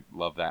I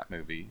love that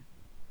movie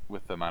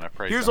with the amount of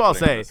praise. Here's I'm what I'll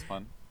putting on say. this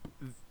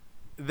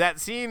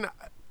one.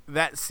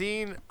 That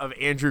scene of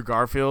Andrew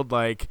Garfield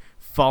like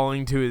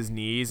falling to his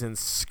knees and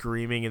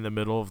screaming in the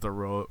middle of the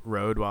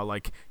road while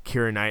like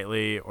Keira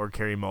Knightley or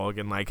Carey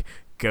Mulligan like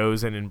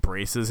goes and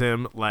embraces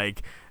him,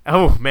 like,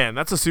 oh man,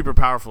 that's a super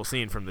powerful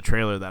scene from the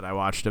trailer that I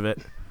watched of it.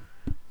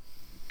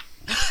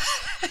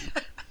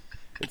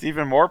 It's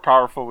even more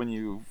powerful when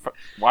you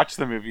watch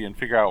the movie and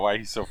figure out why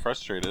he's so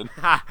frustrated.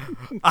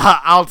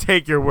 I'll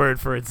take your word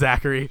for it,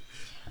 Zachary.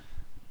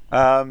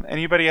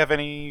 Anybody have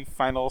any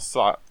final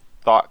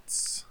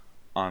thoughts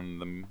on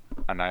the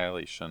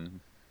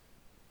Annihilation?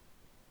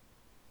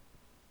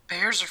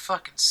 Bears are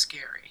fucking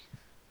scary.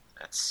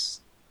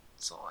 That's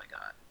all I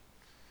got.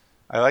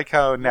 I like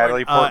how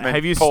Natalie Portman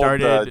have you told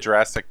started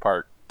Jurassic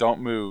Park,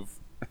 "Don't move.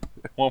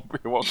 It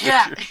won't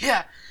Yeah, get you."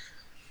 yeah.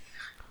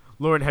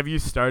 Lauren, have you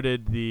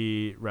started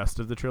the rest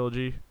of the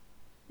trilogy?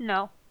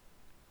 No.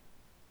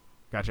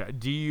 Gotcha.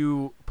 Do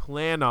you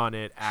plan on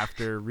it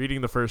after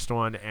reading the first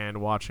one and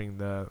watching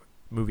the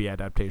movie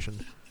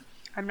adaptation?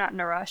 I'm not in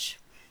a rush.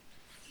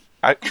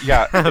 If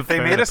they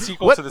Fair made a enough.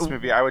 sequel to this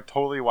movie, I would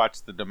totally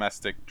watch the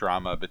domestic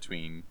drama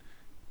between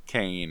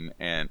Kane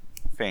and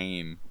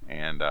Fane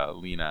and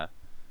Lena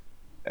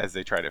as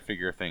they try to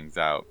figure things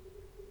out.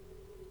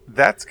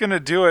 That's going to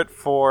do it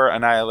for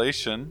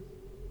Annihilation.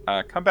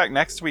 Come back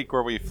next week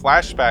where we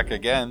flash back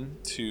again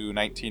to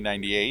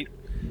 1998,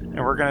 and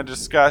we're going to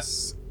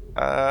discuss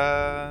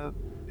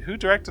who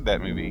directed that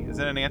movie. Is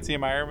it a Nancy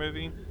Meyer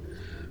movie?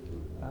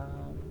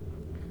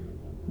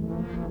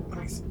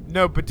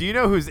 No, but do you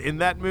know who's in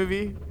that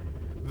movie?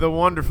 The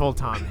wonderful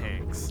Tom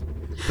Hanks,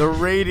 the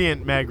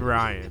radiant Meg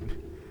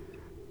Ryan,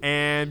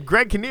 and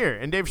Greg Kinnear,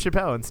 and Dave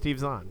Chappelle, and Steve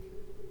Zahn.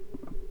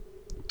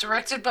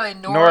 Directed by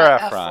Nora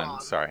Nora Ephron.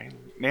 Ephron. Sorry.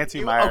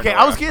 Nancy Meyer. Okay,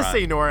 Nora I was going to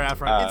Ephron. say Nora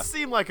Ephron. It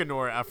seemed like a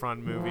Nora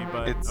Ephron movie,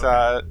 but It's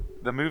okay.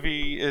 the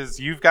movie is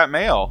You've Got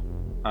Mail.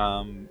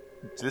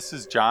 This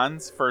is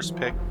John's first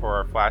pick for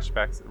our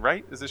flashbacks,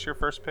 right? Is this your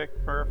first pick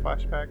for a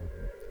flashback?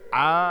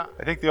 I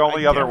think the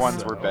only I other guess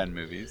ones so. were Ben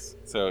movies.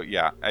 So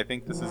yeah, I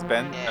think this is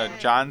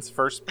John's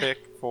first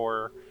pick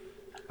for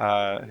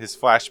his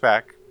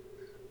flashback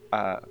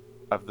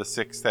of the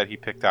 6 that he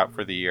picked out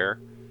for the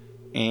year,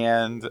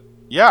 and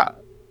yeah,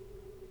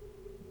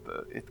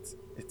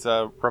 it's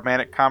a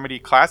romantic comedy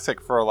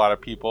classic for a lot of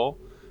people.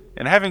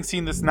 And having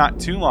seen this not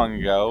too long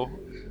ago,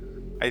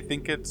 I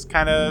think it's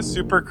kind of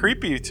super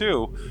creepy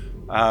too,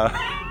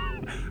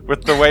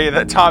 with the way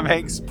that Tom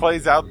Hanks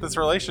plays out this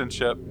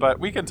relationship. But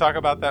we can talk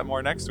about that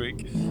more next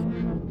week.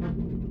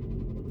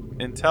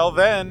 Until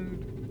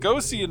then, go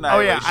see Annihilation.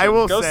 Oh yeah, I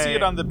will go say see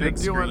it on the big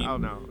doing- screen. Oh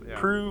no, yeah.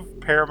 Prove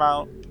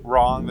Paramount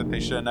wrong that they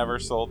should have never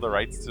sold the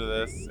rights to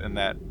this, and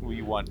that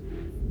we want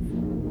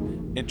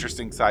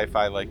interesting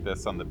sci-fi like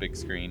this on the big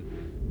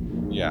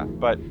screen. Yeah,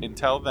 but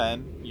until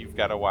then, you've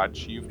got to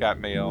watch You've Got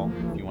Mail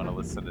if you want to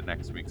listen to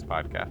next week's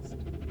podcast.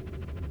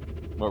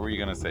 What were you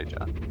going to say,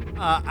 John?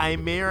 I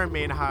may or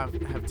may not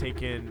have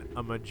taken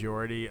a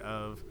majority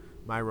of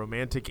my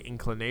romantic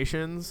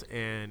inclinations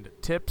and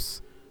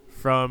tips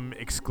from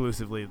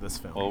exclusively this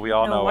film. Well, we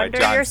all No know why wonder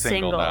John's you're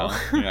single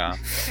single. now.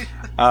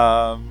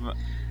 Yeah.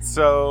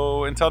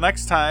 So until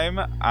next time,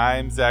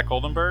 I'm Zach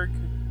Oldenburg.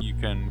 You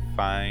can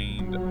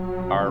find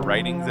our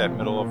writings at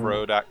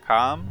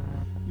middleofrow.com.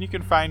 And you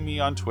can find me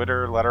on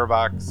Twitter,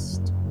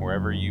 Letterboxd,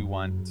 wherever you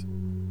want,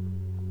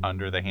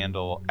 under the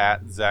handle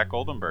at Zach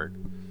Oldenburg.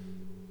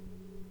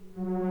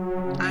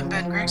 I'm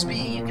Ben Grigsby.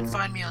 You can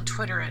find me on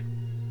Twitter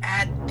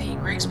at the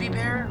Grigsby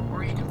Bear,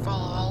 or you can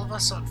follow all of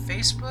us on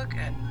Facebook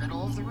at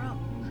Middle of the Row.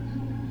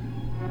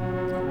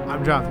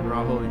 I'm Jonathan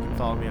Rahul. You can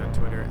follow me on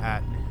Twitter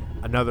at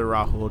another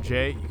Rahul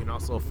J. You can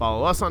also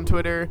follow us on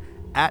Twitter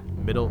at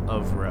Middle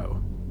of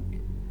Row.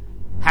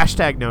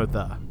 Hashtag no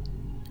the.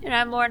 And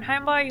I'm Lauren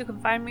Heimbaugh. You can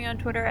find me on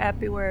Twitter at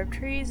Beware of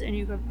Trees, and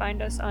you can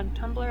find us on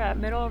Tumblr at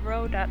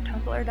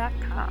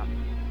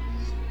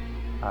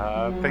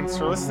middleofrow.tumblr.com. Thanks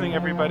for listening,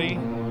 everybody.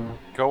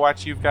 Go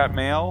watch You've Got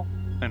Mail,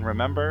 and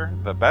remember,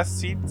 the best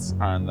seats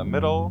are in the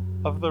middle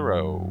of the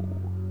row.